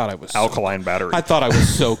huge. Yeah. I thought I was Alkaline battery. I thought I was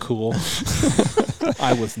so cool.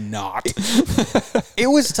 I was not. It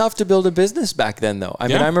was tough to build a business back then, though. I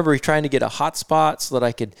mean, I remember trying to get a hotspot so that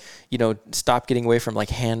I could, stop getting away from like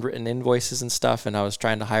handwritten invoices and stuff. And I was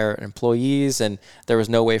trying to hire employees, and there was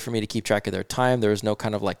no way for me to keep track of their time. There was no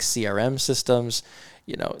kind of like CRM systems.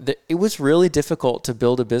 It was really difficult to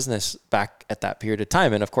build a business back at that period of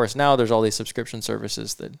time. And of course, now there's all these subscription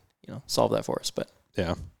services that, solve that for us. But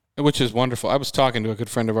yeah. Which is wonderful. I was talking to a good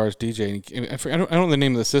friend of ours, DJ. And I don't know the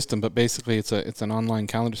name of the system, but basically it's an online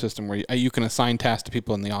calendar system where you can assign tasks to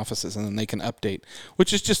people in the offices, and then they can update.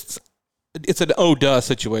 Which is just, it's an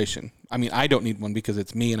situation. I mean, I don't need one because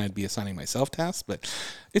it's me, and I'd be assigning myself tasks. But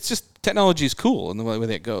it's just, technology is cool in the way that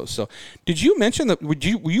it goes. So, did you mention that? Were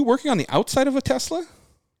you working on the outside of a Tesla?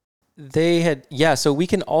 They had, so we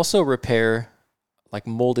can also repair like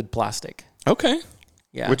molded plastic. Okay.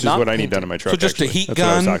 Yeah, which is what I need done in my truck. So just a heat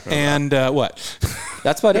gun and what?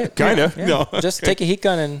 That's about it. Kind of. Yeah. No. Just take a heat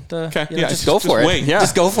gun and just go just for wait. it. Yeah.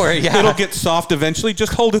 Just go for it. Yeah. It'll get soft eventually.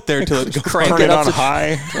 Just hold it there until it goes. Crank Turn it up on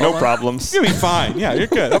high. No problems. You'll be fine. Yeah, you're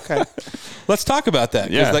good. Okay. Let's talk about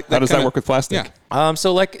that. Yeah. How does that work with plastic? Yeah.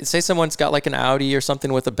 So like, say someone's got like an Audi or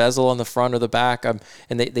something with a bezel on the front or the back, and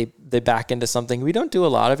they back into something. We don't do a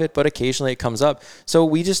lot of it, but occasionally it comes up. So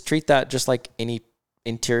we just treat that just like any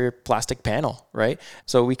interior plastic panel, right?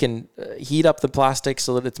 So we can heat up the plastic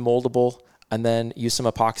so that it's moldable, and then use some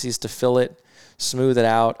epoxies to fill it, smooth it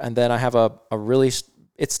out. And then I have a really,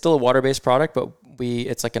 it's still a water-based product, but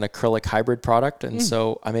it's like an acrylic hybrid product. And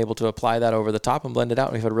so I'm able to apply that over the top and blend it out.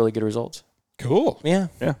 And we've had really good results. Cool. Yeah.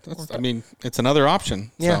 Yeah. It's another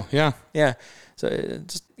option. Yeah. So, yeah. Yeah. So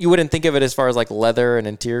you wouldn't think of it as far as like leather and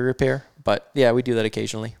interior repair, but yeah, we do that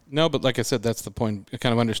occasionally. No, but like I said, that's the point,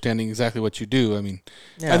 kind of understanding exactly what you do. I mean,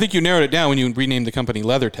 Yeah. I think you narrowed it down when you renamed the company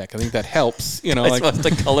LeatherTech. I think that helps, Like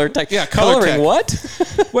the color tech. Yeah, color Coloring tech.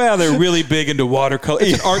 what? Well, they're really big into watercolor.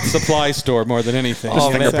 It's an art supply store more than anything. Oh,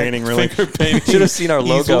 Finger man. painting, really. Finger painting. Should have seen our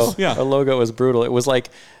logo. Easels. Yeah. Our logo was brutal. It was like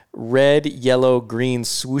red, yellow, green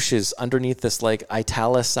swooshes underneath this like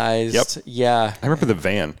italicized. Yep. Yeah. I remember the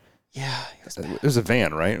van. Yeah. It was a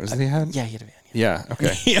van, right? Was it he had? Yeah, he had a van. Yeah.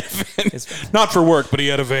 Okay. He had a van. Not for work, but he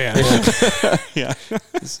had a van. Yeah.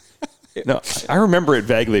 No, I remember it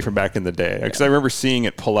vaguely from back in the day because I remember seeing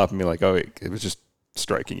it pull up and be like, oh, it was just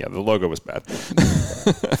striking. Yeah, the logo was bad.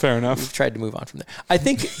 Fair enough. We've tried to move on from there. I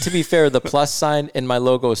think, to be fair, the plus sign in my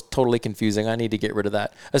logo is totally confusing. I need to get rid of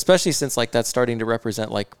that, especially since like that's starting to represent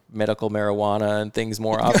like medical marijuana and things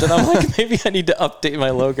more often. I'm like, maybe I need to update my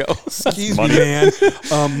logo. Excuse me, man.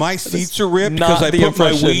 My seats are ripped because I put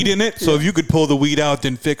my weed in it. So if you could pull the weed out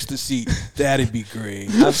and fix the seat, that'd be great.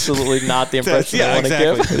 Absolutely not the impression I want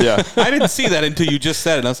to give. Yeah. I didn't see that until you just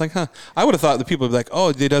said it. And I was like, huh. I would have thought the people would be like, oh,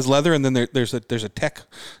 it does leather, and then there's a tech.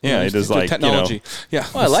 Yeah, it does like technology. Yeah.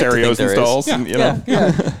 Well, I like to think stereos there installs. is. And,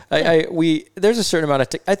 Yeah. There's a certain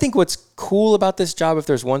amount of I think what's cool about this job, if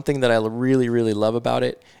there's one thing that I really, really love about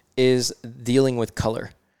it, is dealing with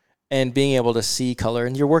color and being able to see color.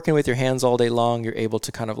 And you're working with your hands all day long. You're able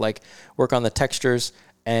to kind of like work on the textures,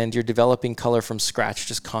 and you're developing color from scratch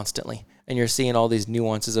just constantly. And you're seeing all these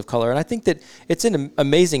nuances of color. And I think that it's an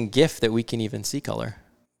amazing gift that we can even see color.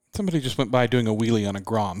 Somebody just went by doing a wheelie on a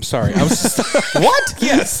Grom. Sorry. I was just, what?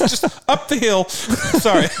 Yes. Just up the hill.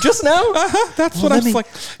 Sorry. Just now? Uh-huh. That's what I was like.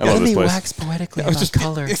 I love Let this me place. wax poetically I was about just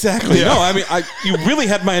color. Exactly. Yeah. No, I mean, you really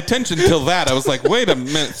had my attention until that. I was like, wait a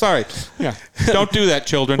minute. Sorry. Yeah. Don't do that,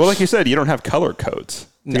 children. Well, like you said, you don't have color codes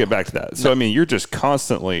to get back to that. So, I mean, you're just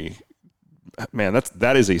constantly, man,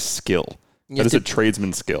 that is a skill. That is a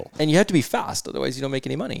tradesman skill. And you have to be fast, otherwise you don't make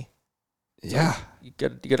any money. Yeah. You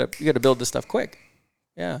got to build this stuff quick.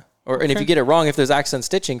 Yeah. And if you get it wrong, if there's accent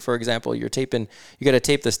stitching, for example, you got to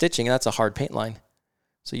tape the stitching, and that's a hard paint line.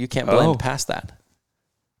 So you can't blend past that.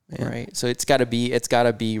 Yeah. Right. So it's got to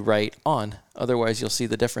be right on. Otherwise you'll see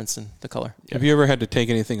the difference in the color. Yeah. Have you ever had to take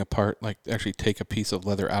anything apart, like actually take a piece of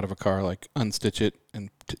leather out of a car, like unstitch it and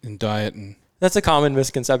dye it? And that's a common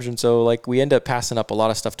misconception. So like we end up passing up a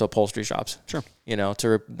lot of stuff to upholstery shops. Sure.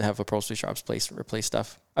 To have upholstery shops replace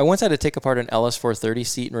stuff. I once had to take apart an LS430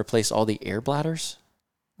 seat and replace all the air bladders.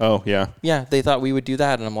 Oh, yeah. Yeah, they thought we would do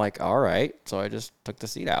that, and I'm like, all right. So I just took the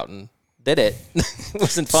seat out and did it. It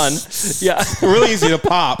wasn't fun. Yeah. Really easy to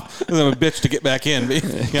pop. I'm a bitch to get back in.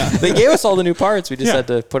 Yeah. They gave us all the new parts. We just had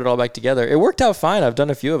to put it all back together. It worked out fine. I've done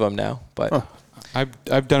a few of them now, but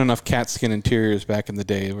I've done enough cat skin interiors back in the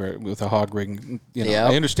day with a hog rig.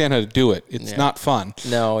 Yep. I understand how to do it. It's not fun.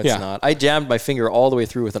 No, it's not. I jammed my finger all the way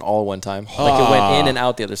through with an awl one time. Like it went in and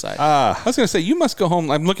out the other side. I was going to say, you must go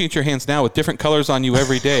home. I'm looking at your hands now with different colors on you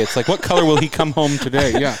every day. It's like, what color will he come home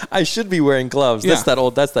today? Yeah. I should be wearing gloves. Yeah.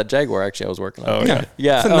 That's that Jaguar actually I was working on. Oh, yeah.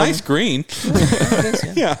 Yeah. It's a nice green.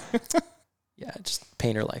 Yeah. just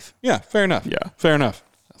painter life. Yeah, fair enough. Yeah. Fair enough.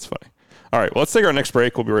 That's funny. All right, well, let's take our next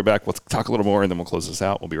break. We'll be right back. We'll talk a little more, and then we'll close this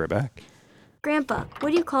out. We'll be right back. Grandpa,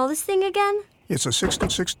 what do you call this thing again? It's a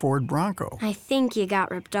 66 Ford Bronco. I think you got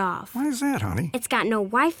ripped off. Why is that, honey? It's got no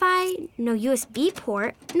Wi-Fi, no USB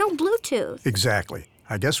port, no Bluetooth. Exactly.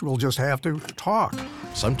 I guess we'll just have to talk.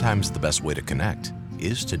 Sometimes the best way to connect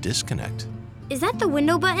is to disconnect. Is that the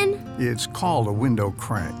window button? It's called a window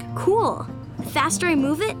crank. Cool. The faster I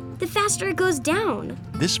move it, the faster it goes down.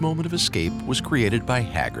 This moment of escape was created by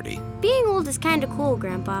Haggerty Being old is kind of cool,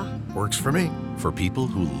 Grandpa. Works for me. for people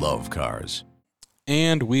who love cars.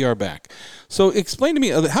 And we are back. So explain to me,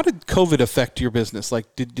 how did COVID affect your business? Like,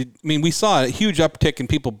 we saw a huge uptick in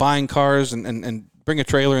people buying cars and bring a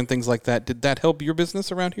trailer and things like that. Did that help your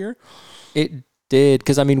business around here? It did,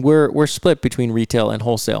 because we're split between retail and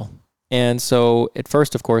wholesale. And so at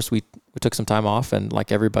first, of course, we took some time off, and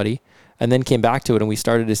like everybody, and then came back to it, and we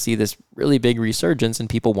started to see this really big resurgence in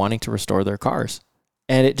people wanting to restore their cars.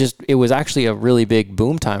 And it was actually a really big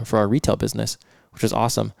boom time for our retail business, which was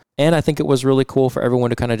awesome. And I think it was really cool for everyone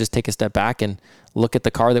to kind of just take a step back and look at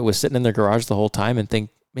the car that was sitting in their garage the whole time and think,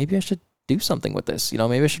 maybe I should do something with this.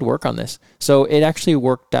 Maybe I should work on this. So it actually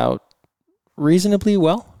worked out reasonably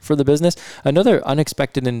well for the business. Another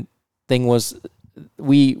unexpected thing was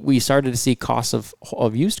we started to see costs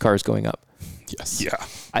of used cars going up. Yes.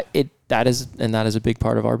 Yeah. That is a big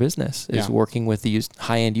part of our business, is working with the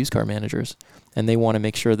high-end used car managers. And they want to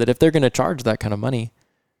make sure that if they're going to charge that kind of money,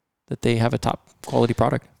 that they have a top quality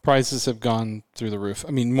product. Prices have gone through the roof.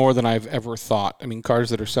 More than I've ever thought.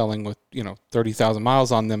 Cars that are selling with 30,000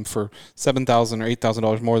 miles on them for $7,000 or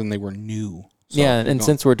 $8,000 more than they were new. So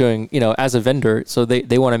since we're doing, as a vendor, so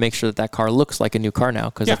they want to make sure that car looks like a new car now,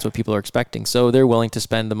 because that's what people are expecting. So they're willing to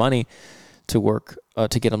spend the money to work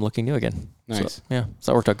to get them looking new again. Nice. So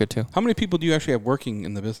that worked out good too. How many people do you actually have working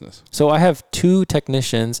in the business? So I have 2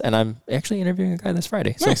 technicians, and I'm actually interviewing a guy this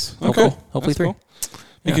Friday. Nice. So Okay. Hopefully That's 3. Cool.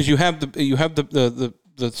 Because you have the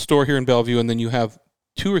store here in Bellevue, and then you have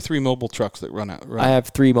 2 or 3 mobile trucks that run out. Right? I have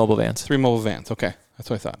 3 mobile vans. 3 mobile vans. Okay, that's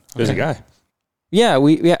what I thought. Okay. Busy guy. Yeah,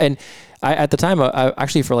 and I at the time, I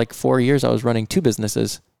actually for like 4 years I was running 2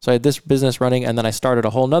 businesses. So I had this business running, and then I started a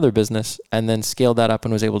whole nother business, and then scaled that up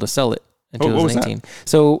and was able to sell it in 2018. What was that?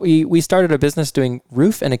 So we started a business doing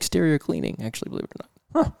roof and exterior cleaning. Actually, believe it or not.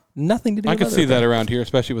 Huh. Nothing to do. I with could other see that equipment. around here,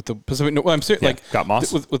 especially with the Pacific. No, I'm serious. Like got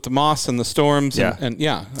moss with the moss and the storms. And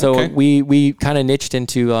So okay. we kind of niched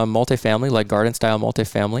into multifamily, like garden style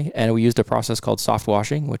multifamily, and we used a process called soft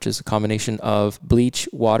washing, which is a combination of bleach,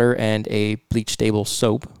 water, and a bleach stable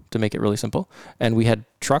soap, to make it really simple. And we had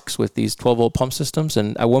trucks with these 12-volt pump systems,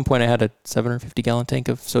 and at one point I had a 750-gallon tank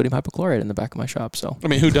of sodium hypochlorite in the back of my shop. So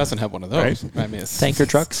who doesn't have one of those? Right. It's tanker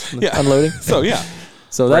trucks unloading. So yeah.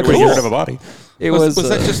 So Right that's when you cool. get rid of a body. It was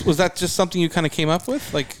that just something you kind of came up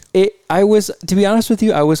with? Like I was, to be honest with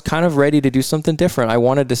you, I was kind of ready to do something different. I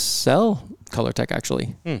wanted to sell ColorTech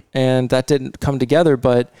actually, and that didn't come together.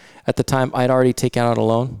 But at the time, I'd already taken out a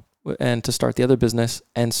loan and to start the other business,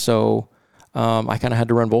 and so I kind of had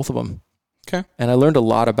to run both of them. Okay. And I learned a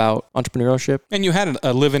lot about entrepreneurship. And you had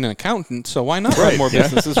a live-in accountant, so why not run more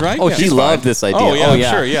businesses, right? Oh, she loved this idea. Oh,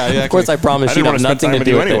 yeah, sure. Yeah, exactly. Of course, I promised I she'd didn't have want to spend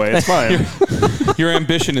nothing time to with do you with anyway. it. It's fine. Your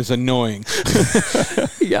ambition is annoying.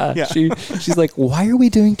 Yeah. She's like, why are we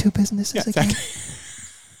doing 2 businesses again?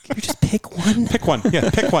 Can you just pick one? Pick one. Yeah,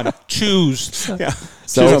 pick one. Choose. Yeah. She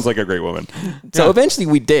sounds like a great woman. So eventually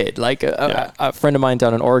we did. Like a friend of mine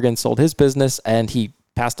down in Oregon sold his business, and he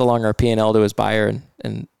passed along our P&L to his buyer,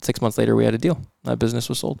 and 6 months later we had a deal. That business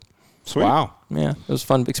was sold. Sweet. Wow. Yeah, it was a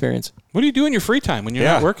fun experience. What do you do in your free time when you're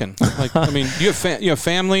not working? Like, do you have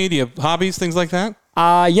family? Do you have hobbies? Things like that?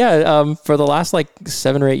 For the last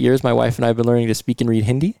 7 or 8 years, my wife and I have been learning to speak and read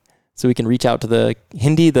Hindi, so we can reach out to the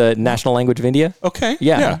Hindi, the national language of India. Okay.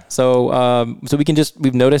 Yeah. So we can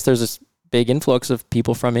we've noticed there's this big influx of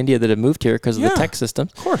people from India that have moved here because of the tech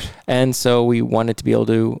systems. Of course. And so we wanted to be able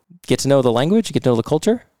to get to know the language, get to know the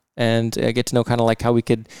culture, and get to know kind of like how we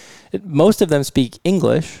could. Most of them speak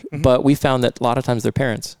English, but we found that a lot of times their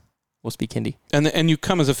parents will speak Hindi. And you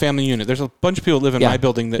come as a family unit. There's a bunch of people that live in my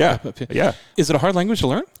building. That, Yeah. Is it a hard language to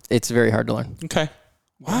learn? It's very hard to learn. Okay.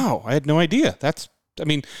 Wow. I had no idea.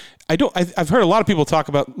 I've heard a lot of people talk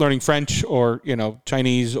about learning French or,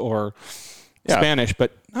 Chinese or Spanish,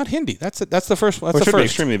 but not Hindi. That's the first one. Which That's the should be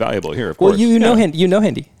first. extremely valuable here, of Well, course. you know Hindi. You know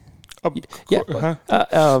Hindi. Yeah.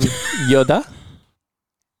 Yoda.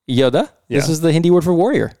 Yoda. This is the Hindi word for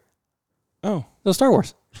warrior. Oh. So Star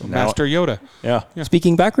Wars. Master Yoda. Yeah.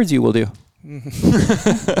 Speaking backwards, you will do.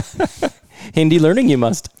 Hindi learning you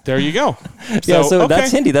must. There you go. So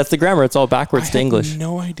that's Hindi. That's the grammar. It's all backwards to English.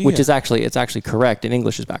 No idea. Which is actually correct. In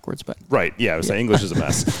English is backwards, but Right. Yeah. I was saying English is a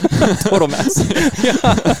mess. total mess.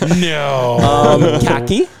 No.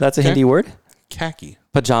 Khaki. That's a Hindi word. Khaki.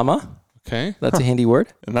 Pajama. Okay. That's a Hindi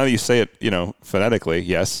word. And now that you say it, phonetically,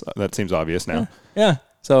 yes, that seems obvious now. Yeah.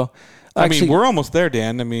 So, actually, we're almost there,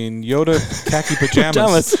 Dan. I mean, Yoda khaki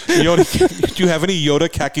pajamas. Yoda, do you have any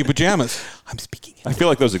Yoda khaki pajamas? I'm speaking. I feel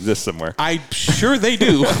like those exist somewhere. I'm sure they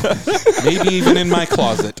do. Maybe even in my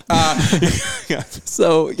closet. Yeah.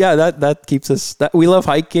 So that keeps us. We love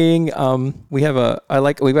hiking. We've got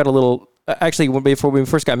a little. Actually, before we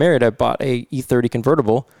first got married, I bought a E30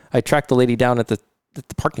 convertible. I tracked the lady down at the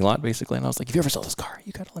parking lot, basically, and I was like, "If you ever sell this car,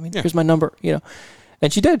 you got to let me know. Here's my number."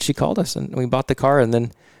 And she did. She called us, and we bought the car, and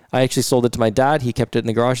then I actually sold it to my dad. He kept it in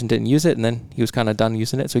the garage and didn't use it, and then he was kind of done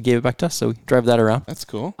using it, so he gave it back to us. So we drive that around. That's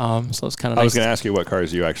cool. So it's kind of nice. I was going to ask you what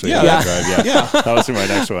cars you actually Yeah. drive. Yeah. That was my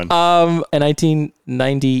next one. A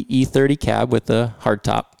 1990 E30 cab with the hard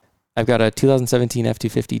top. I've got a 2017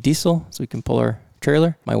 F250 diesel, so we can pull our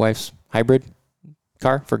trailer. My wife's hybrid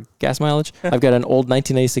car for gas mileage. I've got an old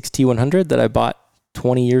 1996 T100 that I bought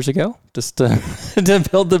 20 years ago just to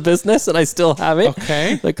build the business, and I still have it.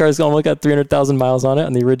 Okay. The car's got 300,000 miles on it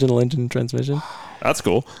on the original engine and transmission. That's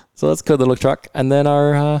cool. So that's a good little truck. And then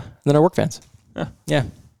our work vans. Yeah.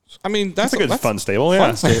 I mean, that's a good fun stable.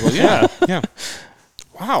 Fun stable. Yeah. Yeah.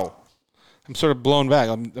 Wow. I'm sort of blown back.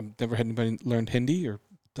 I've never had anybody learn Hindi or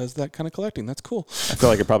does that kind of collecting. That's cool. I feel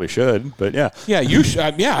like it probably should, but yeah. Yeah, you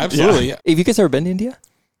should. Yeah, absolutely. Yeah. Have you guys ever been to India?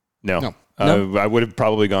 No. No? I would have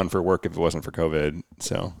probably gone for work if it wasn't for COVID.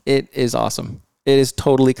 So It is awesome. It is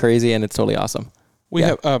totally crazy, and it's totally awesome. We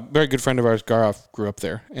have a very good friend of ours, Gaurav, grew up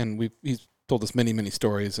there, and he's told us many, many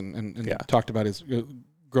stories and talked about his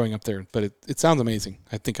growing up there. But it sounds amazing.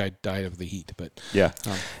 I think I'd die of the heat, but yeah.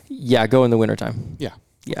 Yeah, go in the wintertime. Yeah.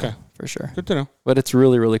 Yeah, okay. For sure. Good to know. But it's a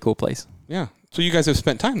really, really cool place. Yeah. So you guys have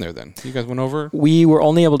spent time there then? You guys went over? We were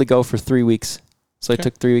only able to go for 3 weeks. So I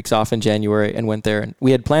took 3 weeks off in January and went there. And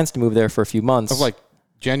we had plans to move there for a few months. Of like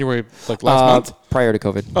January, like last month? Prior to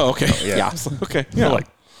COVID. Oh, okay. Yeah. Okay. Yeah. Like,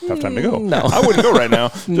 tough time to go. No. I wouldn't go right now.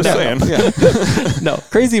 Just saying. Yeah. No,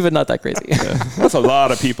 crazy, but not that crazy. That's a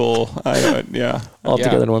lot of people. All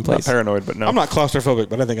together in one place. Not paranoid, but no. I'm not claustrophobic,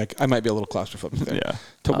 but I think I might be a little claustrophobic there. Yeah.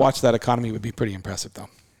 To watch that economy would be pretty impressive, though.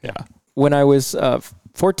 Yeah. When I was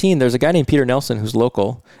 14, there's a guy named Peter Nelson who's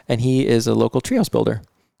local, and he is a local treehouse builder.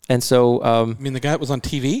 And so, I mean, the guy that was on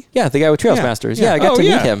TV? Yeah, the guy with Treehouse Masters. Yeah, I got to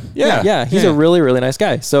meet him. Yeah. He's a really, really nice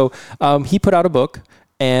guy. So he put out a book,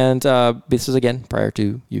 and this is, again, prior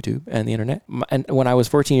to YouTube and the internet. And when I was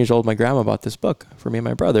 14 years old, my grandma bought this book for me and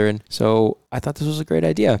my brother. And so I thought this was a great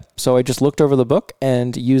idea. So I just looked over the book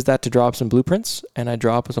and used that to draw up some blueprints, and I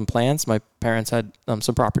draw up some plans. My parents had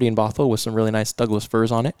some property in Bothell with some really nice Douglas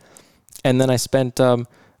firs on it. And then I spent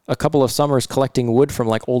a couple of summers collecting wood from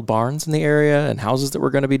like old barns in the area and houses that were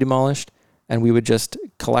going to be demolished. And we would just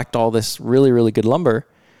collect all this really, really good lumber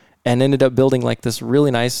and ended up building like this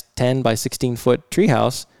really nice 10 by 16 foot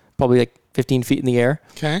treehouse, probably like 15 feet in the air.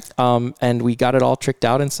 Okay. And we got it all tricked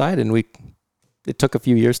out inside, and it took a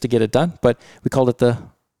few years to get it done, but we called it the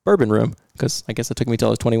Bourbon Room because I guess it took me till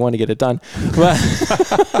I was 21 to get it done. But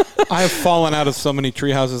I have fallen out of so many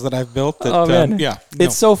tree houses that I've built. That, oh man,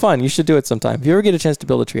 it's so fun. You should do it sometime. If you ever get a chance to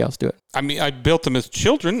build a treehouse, do it. I mean, I built them as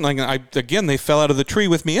children. Like they fell out of the tree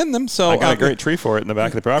with me in them. So I got a great tree for it in the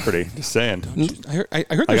back of the property. Just saying. I heard I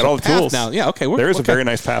there's got all the path tools now. Yeah, okay. There is a very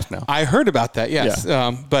nice path now. I heard about that. Yes,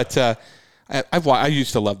 Yeah. But I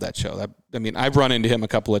used to love that show. I mean, I've run into him a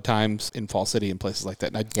couple of times in Fall City and places like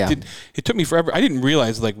that. And it took me forever. I didn't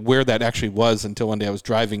realize like where that actually was until one day I was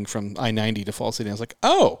driving from I-90 to Fall City. I was like,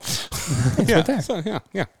 oh, right there. So,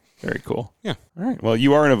 yeah. Very cool. Yeah. All right. Well,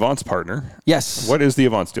 you are an Avance partner. Yes. What is the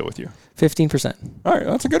Avance deal with you? 15%. All right.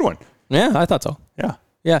 That's a good one. Yeah, I thought so. Yeah.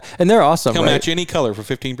 Yeah, and they're awesome. He'll right? match any color for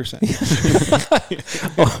 15%.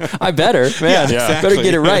 I better, man. Yeah, better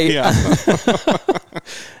get it right. Yeah.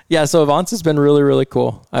 Yeah, so Avance has been really, really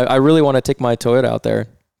cool. I really want to take my Toyota out there,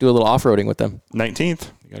 do a little off-roading with them.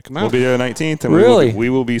 19th. You gotta come out. We'll be there the 19th. And Really?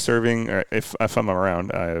 we will be serving, if I'm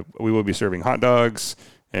around, we will be serving hot dogs,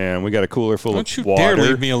 and we got a cooler full Don't you of water. dare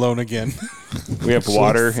leave me alone again. We have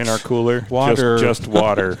water in our cooler. Water. Just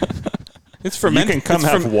water. It's fermented. You can come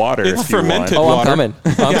have water It's if you fermented want. Oh, I'm water. coming.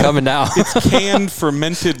 I'm coming now. It's canned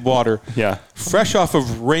fermented water. Yeah. Fresh off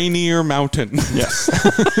of Rainier Mountain. Yes.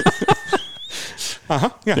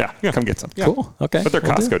 Yeah, come get some. Cool. Okay. But they're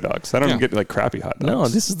Will do. Costco dogs. I don't get like crappy hot dogs. No,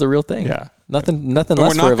 this is the real thing. Yeah. Nothing But less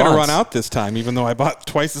we're not for going to run Avance. out this time, even though I bought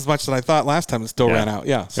twice as much as I thought last time. It still ran out.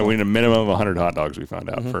 Yeah. So we need a minimum of 100 hot dogs, we found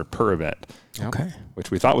out, per event. Okay.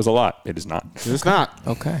 Which we thought was a lot. It is not. It's not.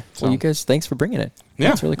 Okay. Well, you guys, thanks for bringing it.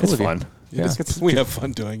 Yeah. It's really cool It's of you. fun. Yeah. We have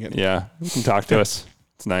fun doing it. Yeah. You can talk to us.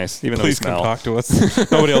 It's nice. Even Please though we come smell. talk to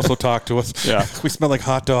us. Nobody else will talk to us. Yeah. We smell like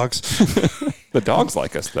hot dogs. The dogs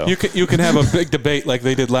like us, though. You can have a big debate like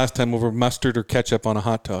they did last time over mustard or ketchup on a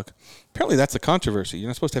hot dog. Apparently that's a controversy. You're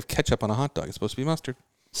not supposed to have ketchup on a hot dog. It's supposed to be mustard.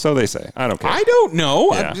 So they say. I don't care. I don't know.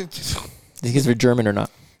 Yeah. Because you're German or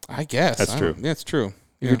not. I guess. That's true. Yeah, it's true.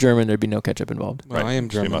 If you're German, there'd be no ketchup involved. Well, Right. I am Should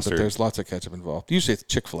be German, but mustard. there's lots of ketchup involved. Usually it's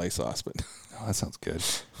Chick-fil-A sauce, but Oh, that sounds good.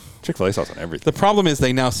 Chick-fil-A sauce on everything. the problem is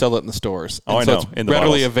they now sell it in the stores. Oh, And I know. It's In the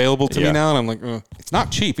readily bottles. available to Yeah. me now, and I'm like, it's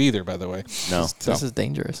not cheap either, by the way. No. So This is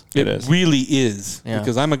dangerous. It is. really is Yeah.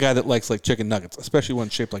 because I'm a guy that likes like chicken nuggets, especially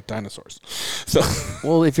ones shaped like dinosaurs. So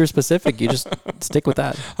Well, if you're specific, you just stick with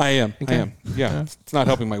that. I am. Okay. I am. Yeah. It's not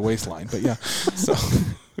helping my waistline, but yeah. So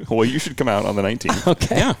Well, you should come out on the 19th.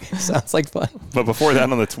 Okay. Yeah. Sounds like fun. But before that,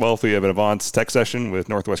 on the 12th, we have an Avance tech session with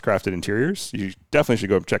Northwest Crafted Interiors. You definitely should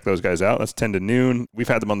go check those guys out. That's 10 to noon. We've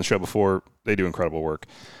had them on the show before. They do incredible work.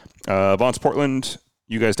 Avance Portland,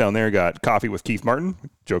 you guys down there got coffee with Keith Martin. We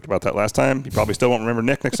joked about that last time. You probably still won't remember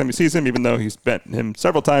Nick next time you sees him, even though he's met him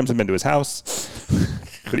several times and been to his house.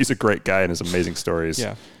 But he's a great guy and has amazing stories.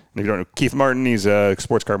 Yeah. And if you don't know Keith Martin, he's a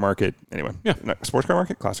sports car market. Anyway. Yeah. Sports car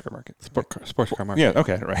market? Classic car market. sports car market. Yeah,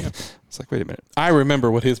 okay, right. It's like, wait a minute. I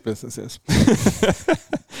remember what his business is.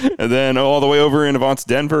 And then all the way over in Avance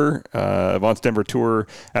Denver, Avance Denver tour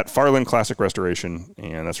at Farland Classic Restoration,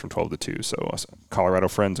 and that's from 12 to 2. So us Colorado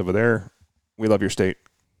friends over there, we love your state.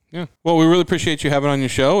 Yeah. Well, we really appreciate you having on your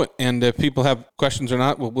show, and if people have questions or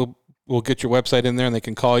not, we'll get your website in there, and they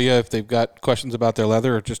can call you if they've got questions about their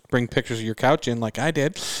leather, or just bring pictures of your couch in like I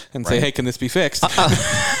did and say, hey, can this be fixed? Check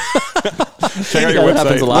out your That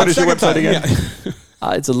happens website. a lot. What is your website again?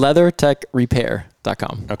 It's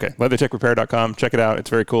leathertechrepair.com. Okay, leathertechrepair.com. Check it out. It's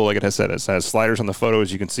very cool. Like it has said, it has sliders on the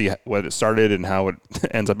photos. You can see when it started and how it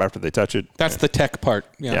ends up after they touch it. That's the tech part.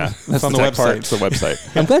 Yeah, That's on the tech website. part. It's the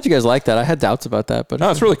website. I'm glad you guys like that. I had doubts about that, but No,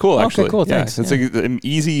 it's really cool, actually. Okay, cool. Yeah, Thanks. it's an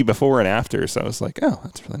easy before and after. So it's like, oh,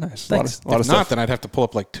 that's really nice. Thanks. A lot If of not, stuff. then I'd have to pull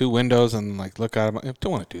up like two windows and like look out. I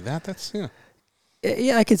don't want to do that. That's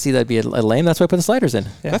Yeah, I could see that'd be a lame. That's why I put the sliders in.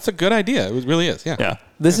 Yeah. That's a good idea. It really is. Yeah. Yeah.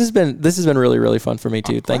 This has been really, really fun for me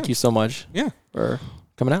too. Thank glad. you so much Yeah. for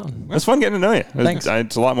coming out. It's fun getting to know you. Thanks.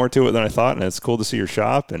 It's a lot more to it than I thought, and it's cool to see your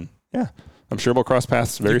shop. And yeah, I'm sure we'll cross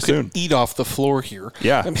paths very You could soon. eat off the floor here.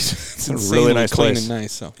 Yeah. I mean, it's a insanely really nice clean place. and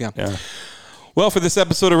nice. So yeah. Yeah. Well, for this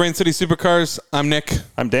episode of Rain City Supercars, I'm Nick.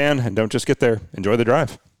 I'm Dan, and don't just get there. Enjoy the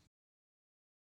drive.